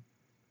 Mm-hmm.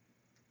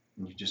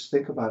 And you just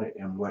think about it,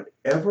 and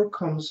whatever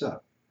comes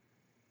up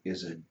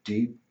is a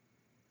deep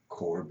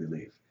core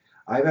belief.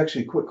 I've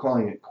actually quit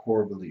calling it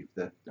core belief.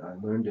 That I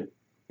learned it,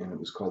 and it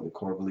was called the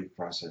core belief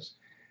process.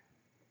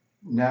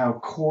 Now,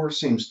 core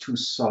seems too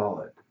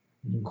solid.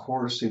 Mm-hmm.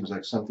 Core seems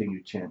like something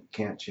you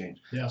can't change.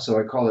 Yeah. So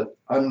I call it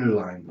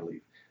underlying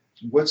belief.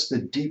 What's the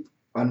deep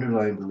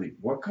underlying belief?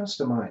 What comes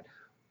to mind?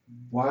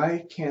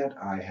 Why can't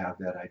I have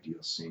that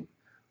ideal scene?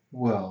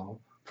 Well,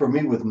 for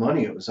me with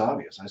money, it was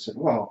obvious. I said,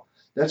 well,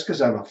 that's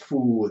because I'm a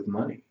fool with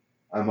money.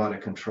 I'm out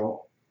of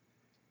control.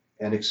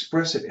 And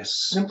express it as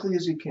simply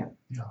as you can.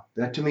 Yeah.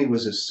 That to me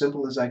was as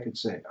simple as I could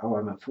say.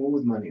 I'm a fool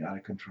with money, out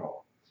of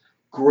control.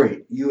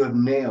 Great. You have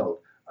nailed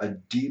a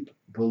deep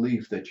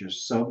belief that your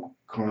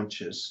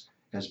subconscious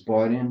has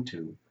bought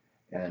into,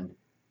 and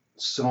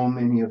so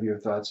many of your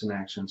thoughts and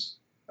actions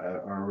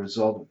are a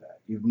result of that.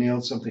 You've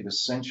nailed something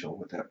essential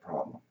with that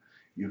problem.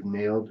 You've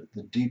nailed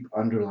the deep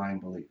underlying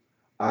belief.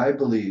 I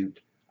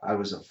believed I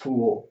was a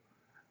fool,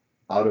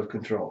 out of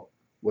control.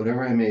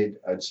 Whatever I made,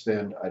 I'd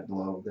spend, I'd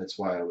blow. That's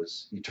why I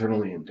was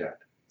eternally in debt.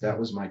 That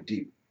was my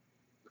deep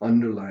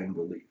underlying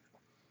belief.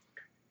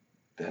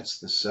 That's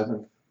the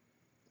 7th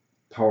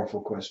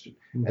powerful question.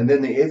 Mm-hmm. And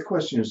then the 8th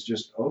question is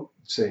just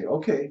say,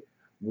 okay,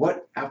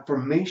 what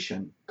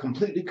affirmation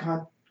completely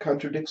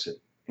contradicts it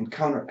and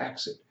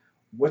counteracts it?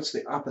 What's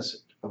the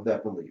opposite of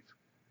that belief?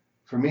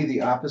 For me,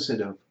 the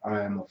opposite of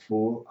I am a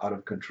fool, out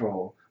of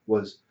control,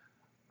 was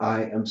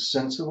I am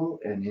sensible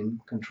and in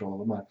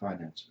control of my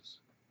finances.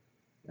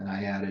 And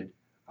I added,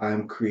 I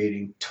am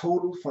creating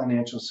total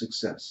financial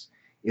success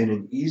in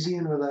an easy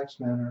and relaxed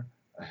manner,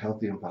 a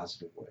healthy and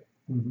positive way.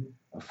 Mm-hmm.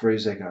 A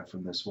phrase I got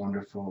from this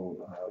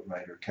wonderful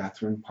writer,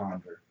 Catherine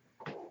Ponder,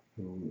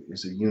 who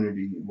was a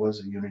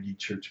Unity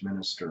Church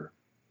minister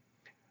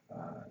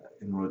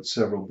and wrote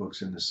several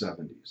books in the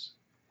 70s.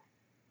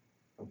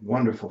 A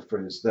wonderful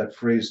phrase. That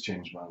phrase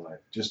changed my life.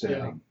 Just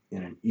adding,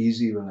 in an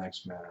easy,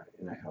 relaxed manner,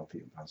 in a healthy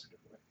and positive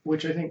way.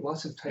 Which I think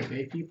lots of type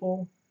A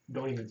people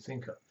don't even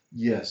think of.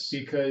 Yes.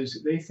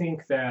 Because they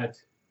think that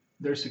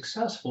they're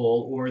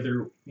successful or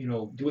they're,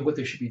 doing what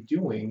they should be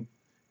doing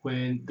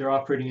when they're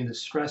operating in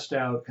this stressed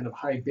out kind of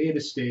high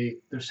beta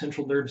state. Their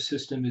central nervous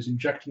system is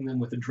injecting them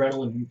with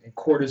adrenaline and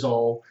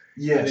cortisol.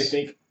 Yes. And they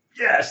think,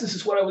 yes, this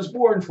is what I was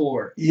born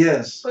for.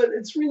 Yes. But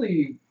it's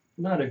really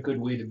not a good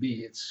way to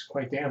be. It's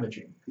quite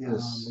damaging.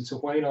 Yes. And so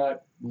why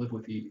not live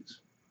with ease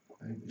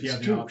if you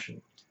have the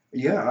option?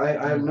 Yeah,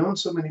 I have known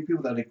so many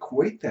people that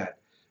equate that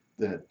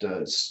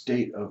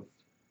state of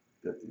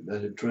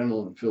that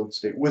adrenaline-filled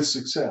state with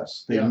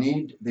success. They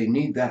need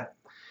that,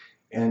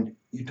 and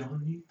you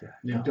don't need that.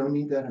 Yeah. You don't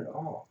need that at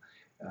all.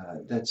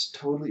 That's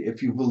totally.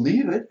 If you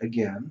believe it,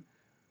 again,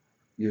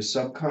 your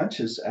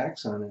subconscious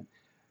acts on it.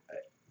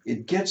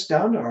 It gets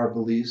down to our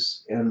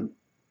beliefs, and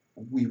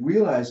we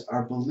realize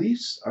our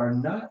beliefs are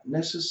not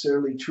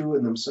necessarily true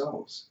in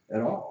themselves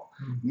at all.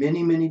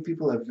 Mm-hmm. Many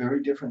people have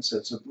very different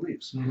sets of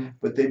beliefs, mm-hmm.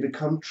 but they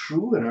become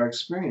true in our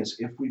experience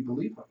if we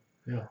believe them.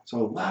 Yeah. So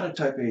a lot of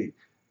type A,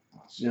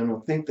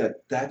 think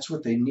that that's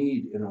what they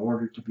need in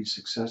order to be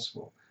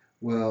successful.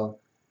 Well,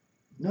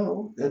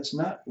 no, that's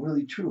not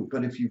really true.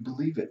 But if you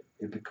believe it,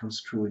 it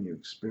becomes true in your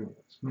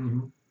experience.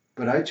 Mm-hmm.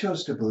 But I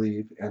chose to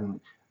believe, and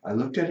I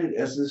looked at it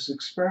as this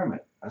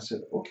experiment. I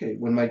said, okay,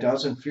 when my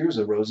doubts and fears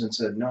arose and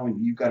said, no,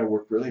 you've got to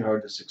work really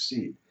hard to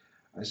succeed.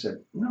 I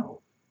said,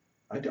 no,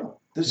 I don't.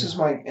 This is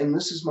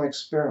my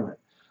experiment.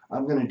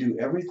 I'm going to do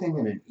everything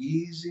in an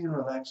easy and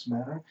relaxed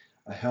manner,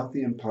 a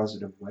healthy and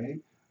positive way.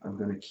 I'm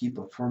going to keep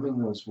affirming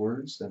those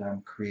words that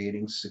I'm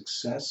creating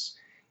success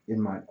in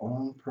my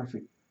own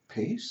perfect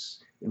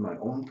pace, in my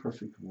own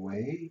perfect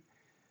way.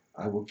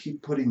 I will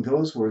keep putting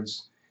those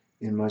words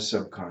in my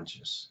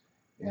subconscious.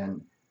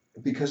 And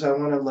because I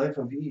want a life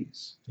of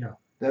ease. Yeah.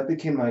 That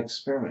became my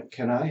experiment.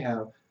 Can I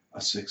have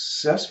a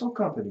successful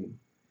company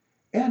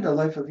and a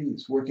life of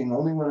ease, working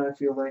only when I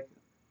feel like it,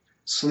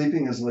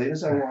 sleeping as late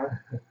as I want?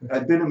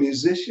 I've been a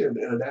musician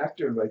and an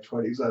actor in my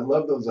 20s. I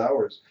love those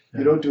hours. Yeah.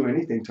 You don't do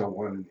anything till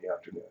 1 in the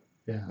afternoon.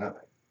 Yeah.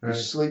 Nothing. Right.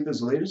 You sleep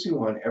as late as you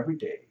want every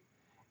day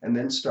and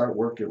then start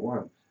work at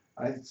 1.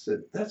 I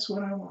said, that's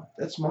what I want.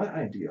 That's my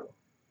ideal.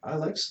 I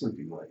like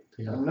sleeping late.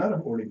 Yeah. I'm not a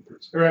morning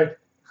person. Right.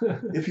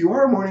 If you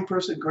are a morning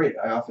person, great.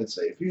 I often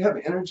say, if you have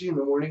energy in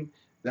the morning,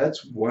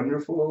 that's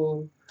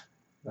wonderful.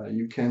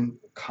 You can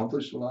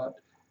accomplish a lot.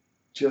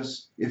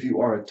 Just if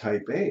you are a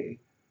type A,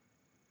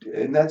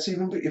 and that's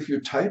even if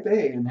you're type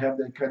A and have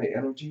that kind of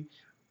energy,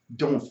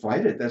 don't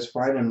fight it. That's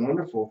fine and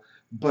wonderful.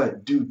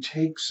 But do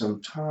take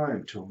some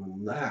time to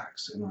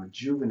relax and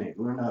rejuvenate.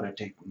 Learn how to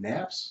take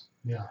naps.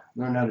 Yeah.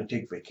 Learn how to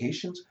take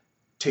vacations.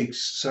 Take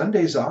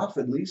Sundays off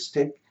at least.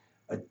 Take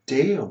a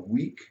day a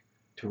week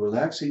to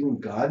relax. Even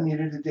God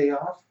needed a day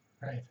off.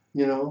 Right.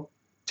 You know,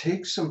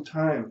 take some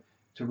time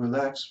to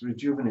relax,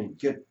 rejuvenate.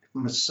 Get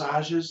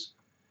massages.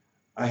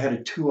 I had a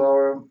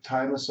 2-hour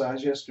Thai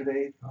massage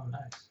yesterday. Oh,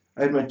 nice.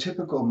 I had my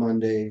typical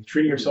Monday.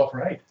 Treating yourself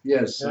right.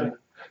 Yes. Yeah.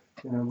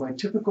 My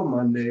typical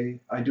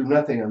Monday, I do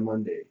nothing on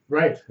Monday.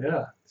 Right,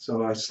 yeah.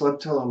 So I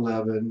slept till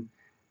 11.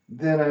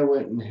 Then I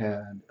went and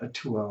had a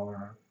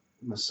 2-hour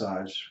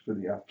massage for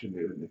the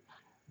afternoon.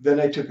 Then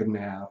I took a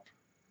nap.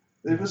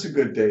 It was a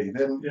good day.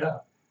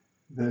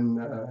 Then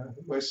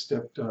my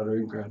stepdaughter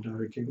and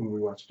granddaughter came and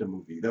we watched a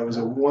movie. That was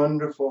a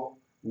wonderful,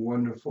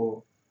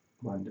 wonderful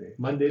Monday.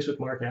 Mondays with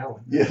Mark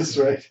Allen. Yes,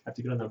 right. I have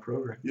to get on that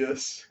program.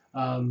 Yes.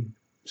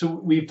 So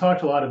we've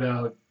talked a lot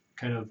about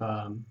kind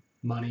of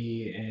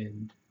money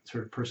and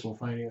sort of personal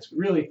finance. But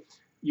really,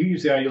 you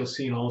use the ideal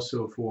scene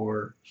also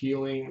for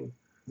healing,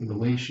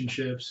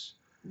 relationships.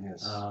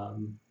 Yes.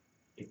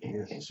 Is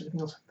there anything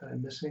else that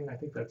I'm missing? I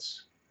think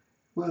that's...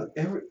 Well,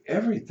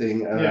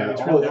 everything.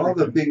 It's really all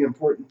the everything. big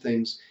important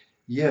things.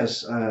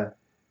 Yes.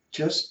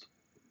 Just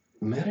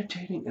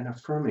meditating and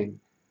affirming.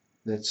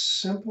 That's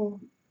simple.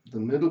 The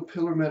middle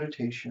pillar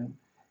meditation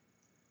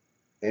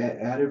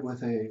added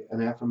with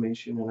an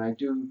affirmation. And I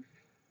do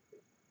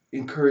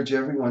encourage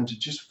everyone to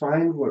just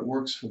find what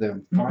works for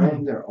them.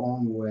 Find their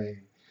own way.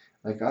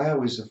 Like I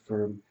always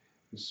affirm,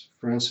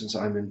 for instance,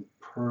 I'm in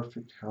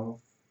perfect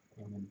health.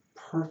 I'm in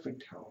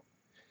perfect health.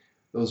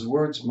 Those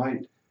words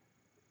might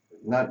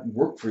not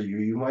work for you.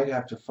 You might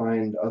have to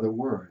find other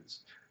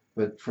words.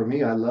 But for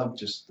me, I love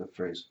just the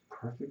phrase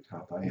perfect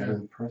health. I am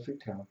in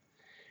perfect health.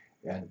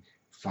 And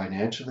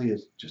financially,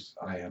 it's just,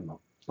 I am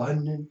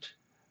abundant.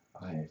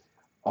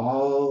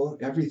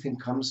 Everything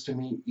comes to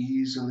me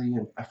easily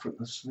and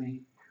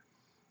effortlessly.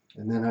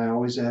 And then I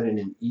always add in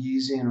an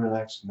easy and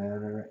relaxed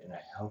manner, in a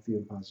healthy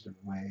and positive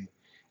way,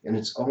 in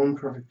its own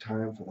perfect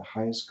time for the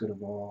highest good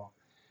of all.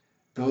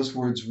 Those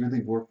words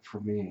really work for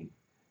me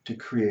to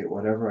create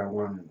whatever I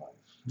want in life.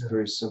 It's a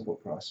very simple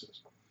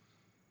process.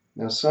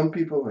 Now, some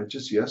people, like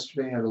just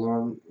yesterday, had a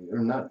long, or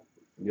not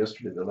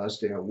yesterday, the last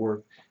day I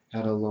worked,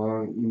 had a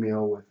long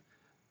email with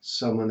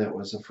someone that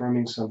was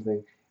affirming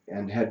something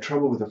and had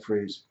trouble with the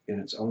phrase in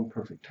its own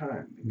perfect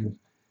time. Because,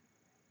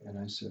 and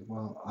I said,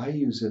 well, I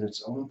use in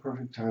its own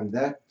perfect time.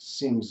 That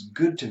seems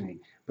good to me.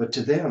 But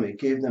to them, it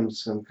gave them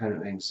some kind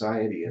of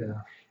anxiety. And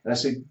I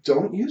said,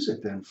 don't use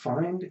it then.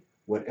 Find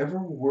whatever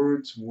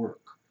words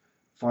work.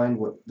 Find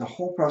what, the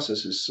whole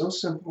process is so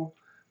simple.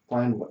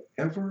 Find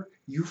whatever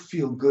you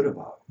feel good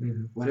about.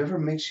 Whatever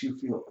makes you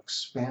feel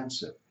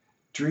expansive.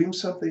 Dream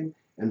something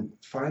and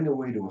find a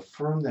way to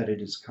affirm that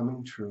it is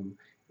coming true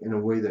in a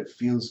way that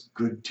feels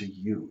good to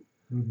you.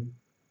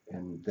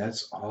 And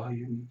that's all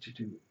you need to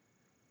do.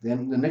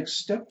 Then the next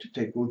step to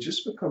take will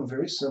just become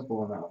very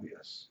simple and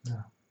obvious.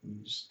 And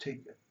you just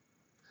take it.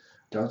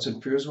 Doubts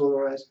and fears will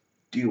arise.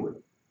 Deal with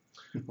it.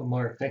 Well,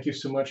 Mark, thank you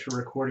so much for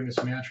recording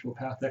this magical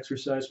path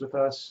exercise with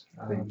us.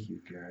 Thank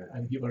you, Garrett. I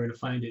think people are going to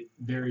find it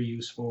very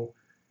useful.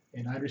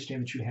 And I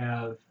understand that you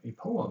have a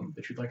poem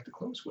that you'd like to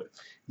close with.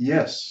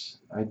 Yes,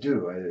 I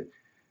do.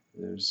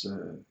 There's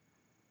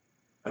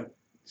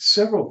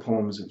several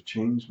poems have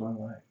changed my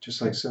life,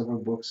 just like several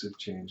books have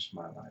changed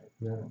my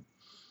life.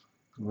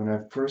 When I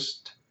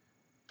first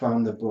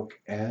found the book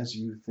As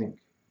You Think,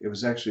 it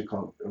was actually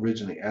called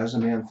originally As a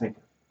Man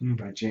Thinketh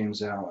by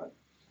James Allen.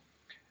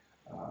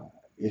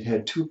 It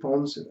had 2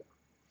 poems in it.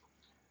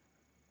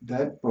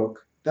 That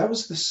book, that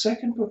was the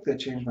second book that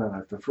changed my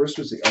life. The first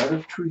was The Art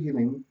of True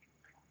Healing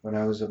when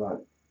I was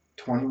about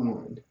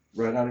 21,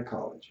 right out of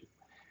college.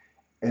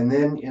 And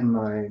then in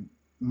my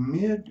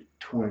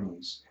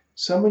mid-20s,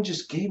 someone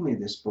just gave me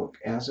this book,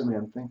 As a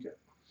Man Thinketh.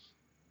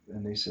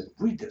 And they said,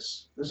 read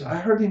this. I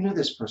hardly knew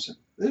this person.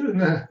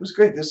 It was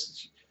great.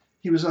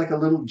 He was like a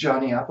little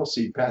Johnny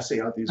Appleseed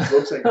passing out these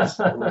books, I guess,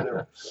 or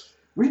whatever.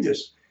 Read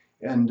this.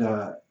 And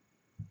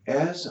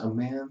As a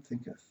Man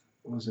Thinketh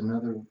was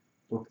another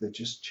book that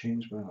just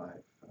changed my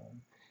life.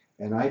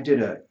 And I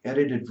did an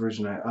edited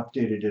version. I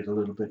updated it a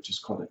little bit,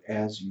 just called it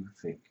As You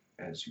Think,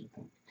 As You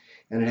Think.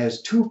 And it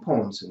has 2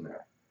 poems in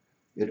there.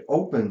 It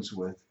opens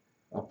with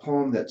a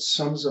poem that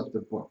sums up the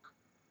book.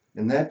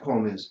 And that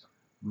poem is,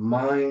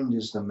 mind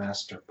is the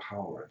master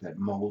power that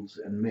molds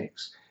and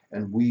makes,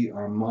 and we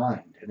are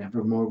mind, and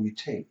evermore we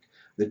take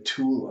the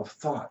tool of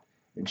thought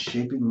in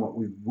shaping what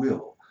we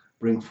will,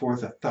 bring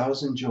forth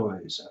 1,000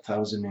 joys,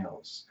 1,000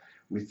 ills.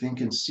 We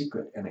think in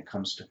secret, and it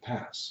comes to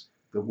pass.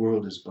 The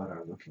world is but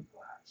our looking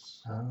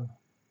glass. And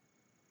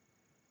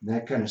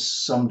that kind of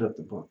summed up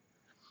the book.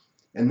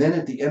 And then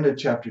at the end of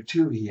chapter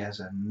 2, he has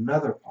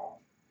another poem.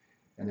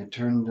 And it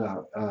turned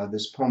out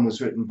this poem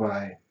was written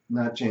by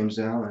not James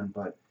Allen,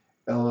 but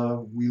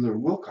Ella Wheeler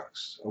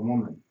Wilcox, a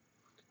woman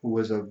who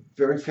was a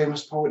very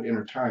famous poet in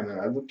her time. And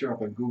I looked her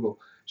up on Google.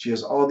 She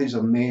has all these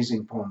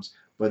amazing poems.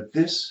 But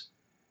this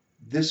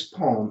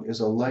poem is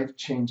a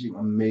life-changing,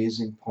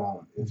 amazing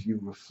poem if you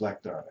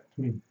reflect on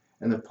it. Mm.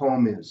 And the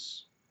poem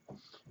is,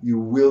 "You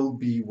will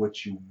be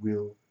what you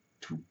will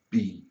to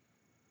be.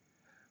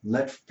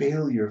 Let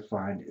failure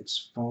find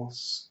its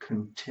false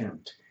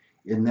content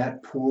in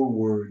that poor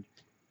word,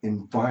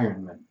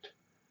 environment,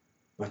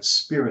 but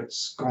spirit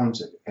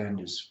scorns it and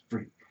is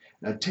free."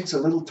 Now it takes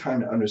a little time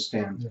to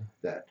understand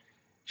that.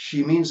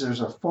 She means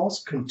there's a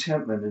false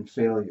contentment in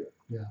failure.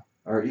 Yeah.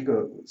 Our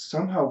ego,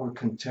 somehow we're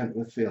content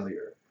with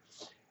failure.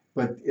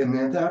 But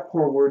in that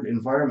poor word,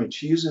 environment,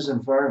 she uses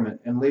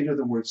environment and later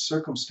the word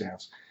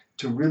circumstance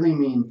to really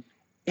mean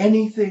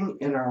anything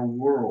in our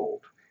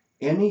world,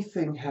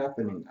 anything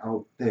happening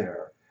out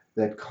there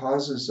that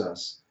causes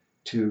us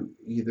to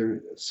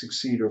either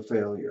succeed or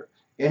failure.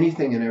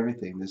 Anything and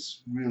everything,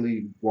 this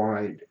really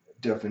wide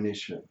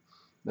definition.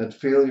 Let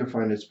failure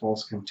find its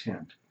false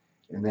content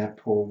in that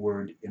poor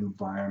word,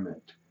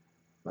 environment.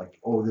 Like,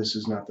 oh, this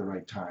is not the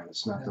right time.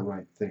 It's not the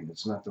right thing.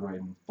 It's not the right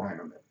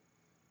environment.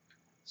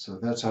 So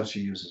that's how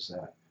she uses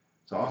that.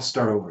 So I'll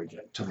start over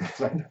again to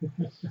reflect.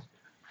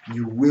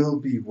 You will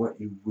be what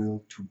you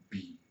will to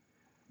be.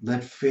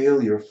 Let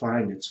failure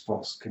find its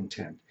false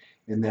content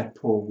in that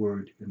poor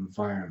word,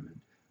 environment.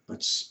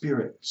 But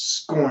spirit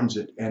scorns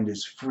it and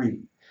is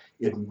free.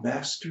 It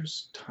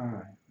masters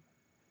time.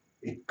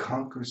 It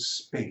conquers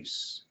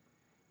space.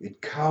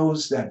 It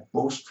cows that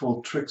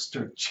boastful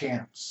trickster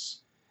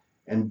chance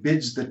and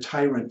bids the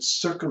tyrant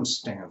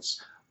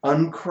circumstance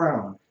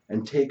uncrown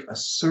and take a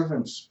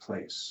servant's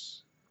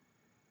place.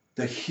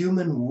 The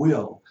human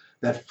will,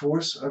 that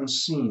force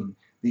unseen,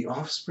 the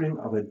offspring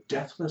of a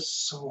deathless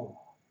soul,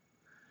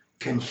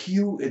 can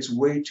hew its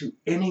way to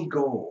any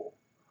goal.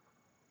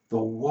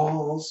 The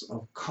walls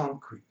of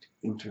concrete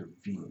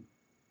intervene.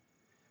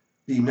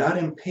 Be not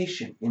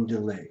impatient in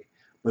delay,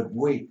 but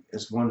wait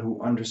as one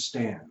who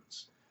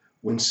understands.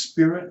 When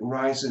spirit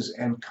rises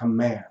and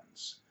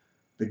commands,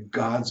 the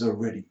gods are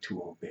ready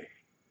to obey.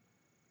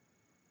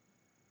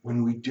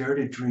 When we dare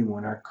to dream,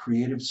 when our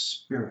creative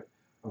spirit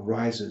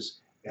arises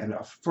and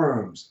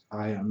affirms,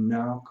 I am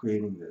now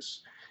creating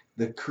this,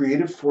 the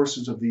creative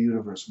forces of the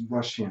universe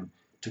rush in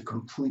to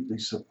completely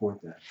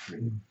support that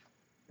dream.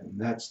 And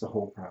that's the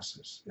whole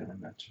process in a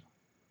nutshell.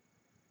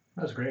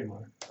 That was great,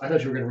 Mark. I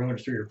thought you were going to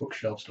rummage through your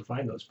bookshelves to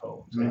find those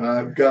poems.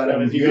 I've got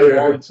them You got them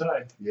all here.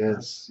 inside.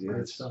 Yes, Great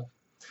yes. stuff.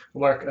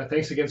 Well, Mark,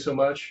 thanks again so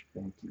much.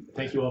 Thank you.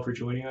 Thank you all for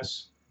joining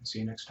us. See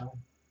you next time.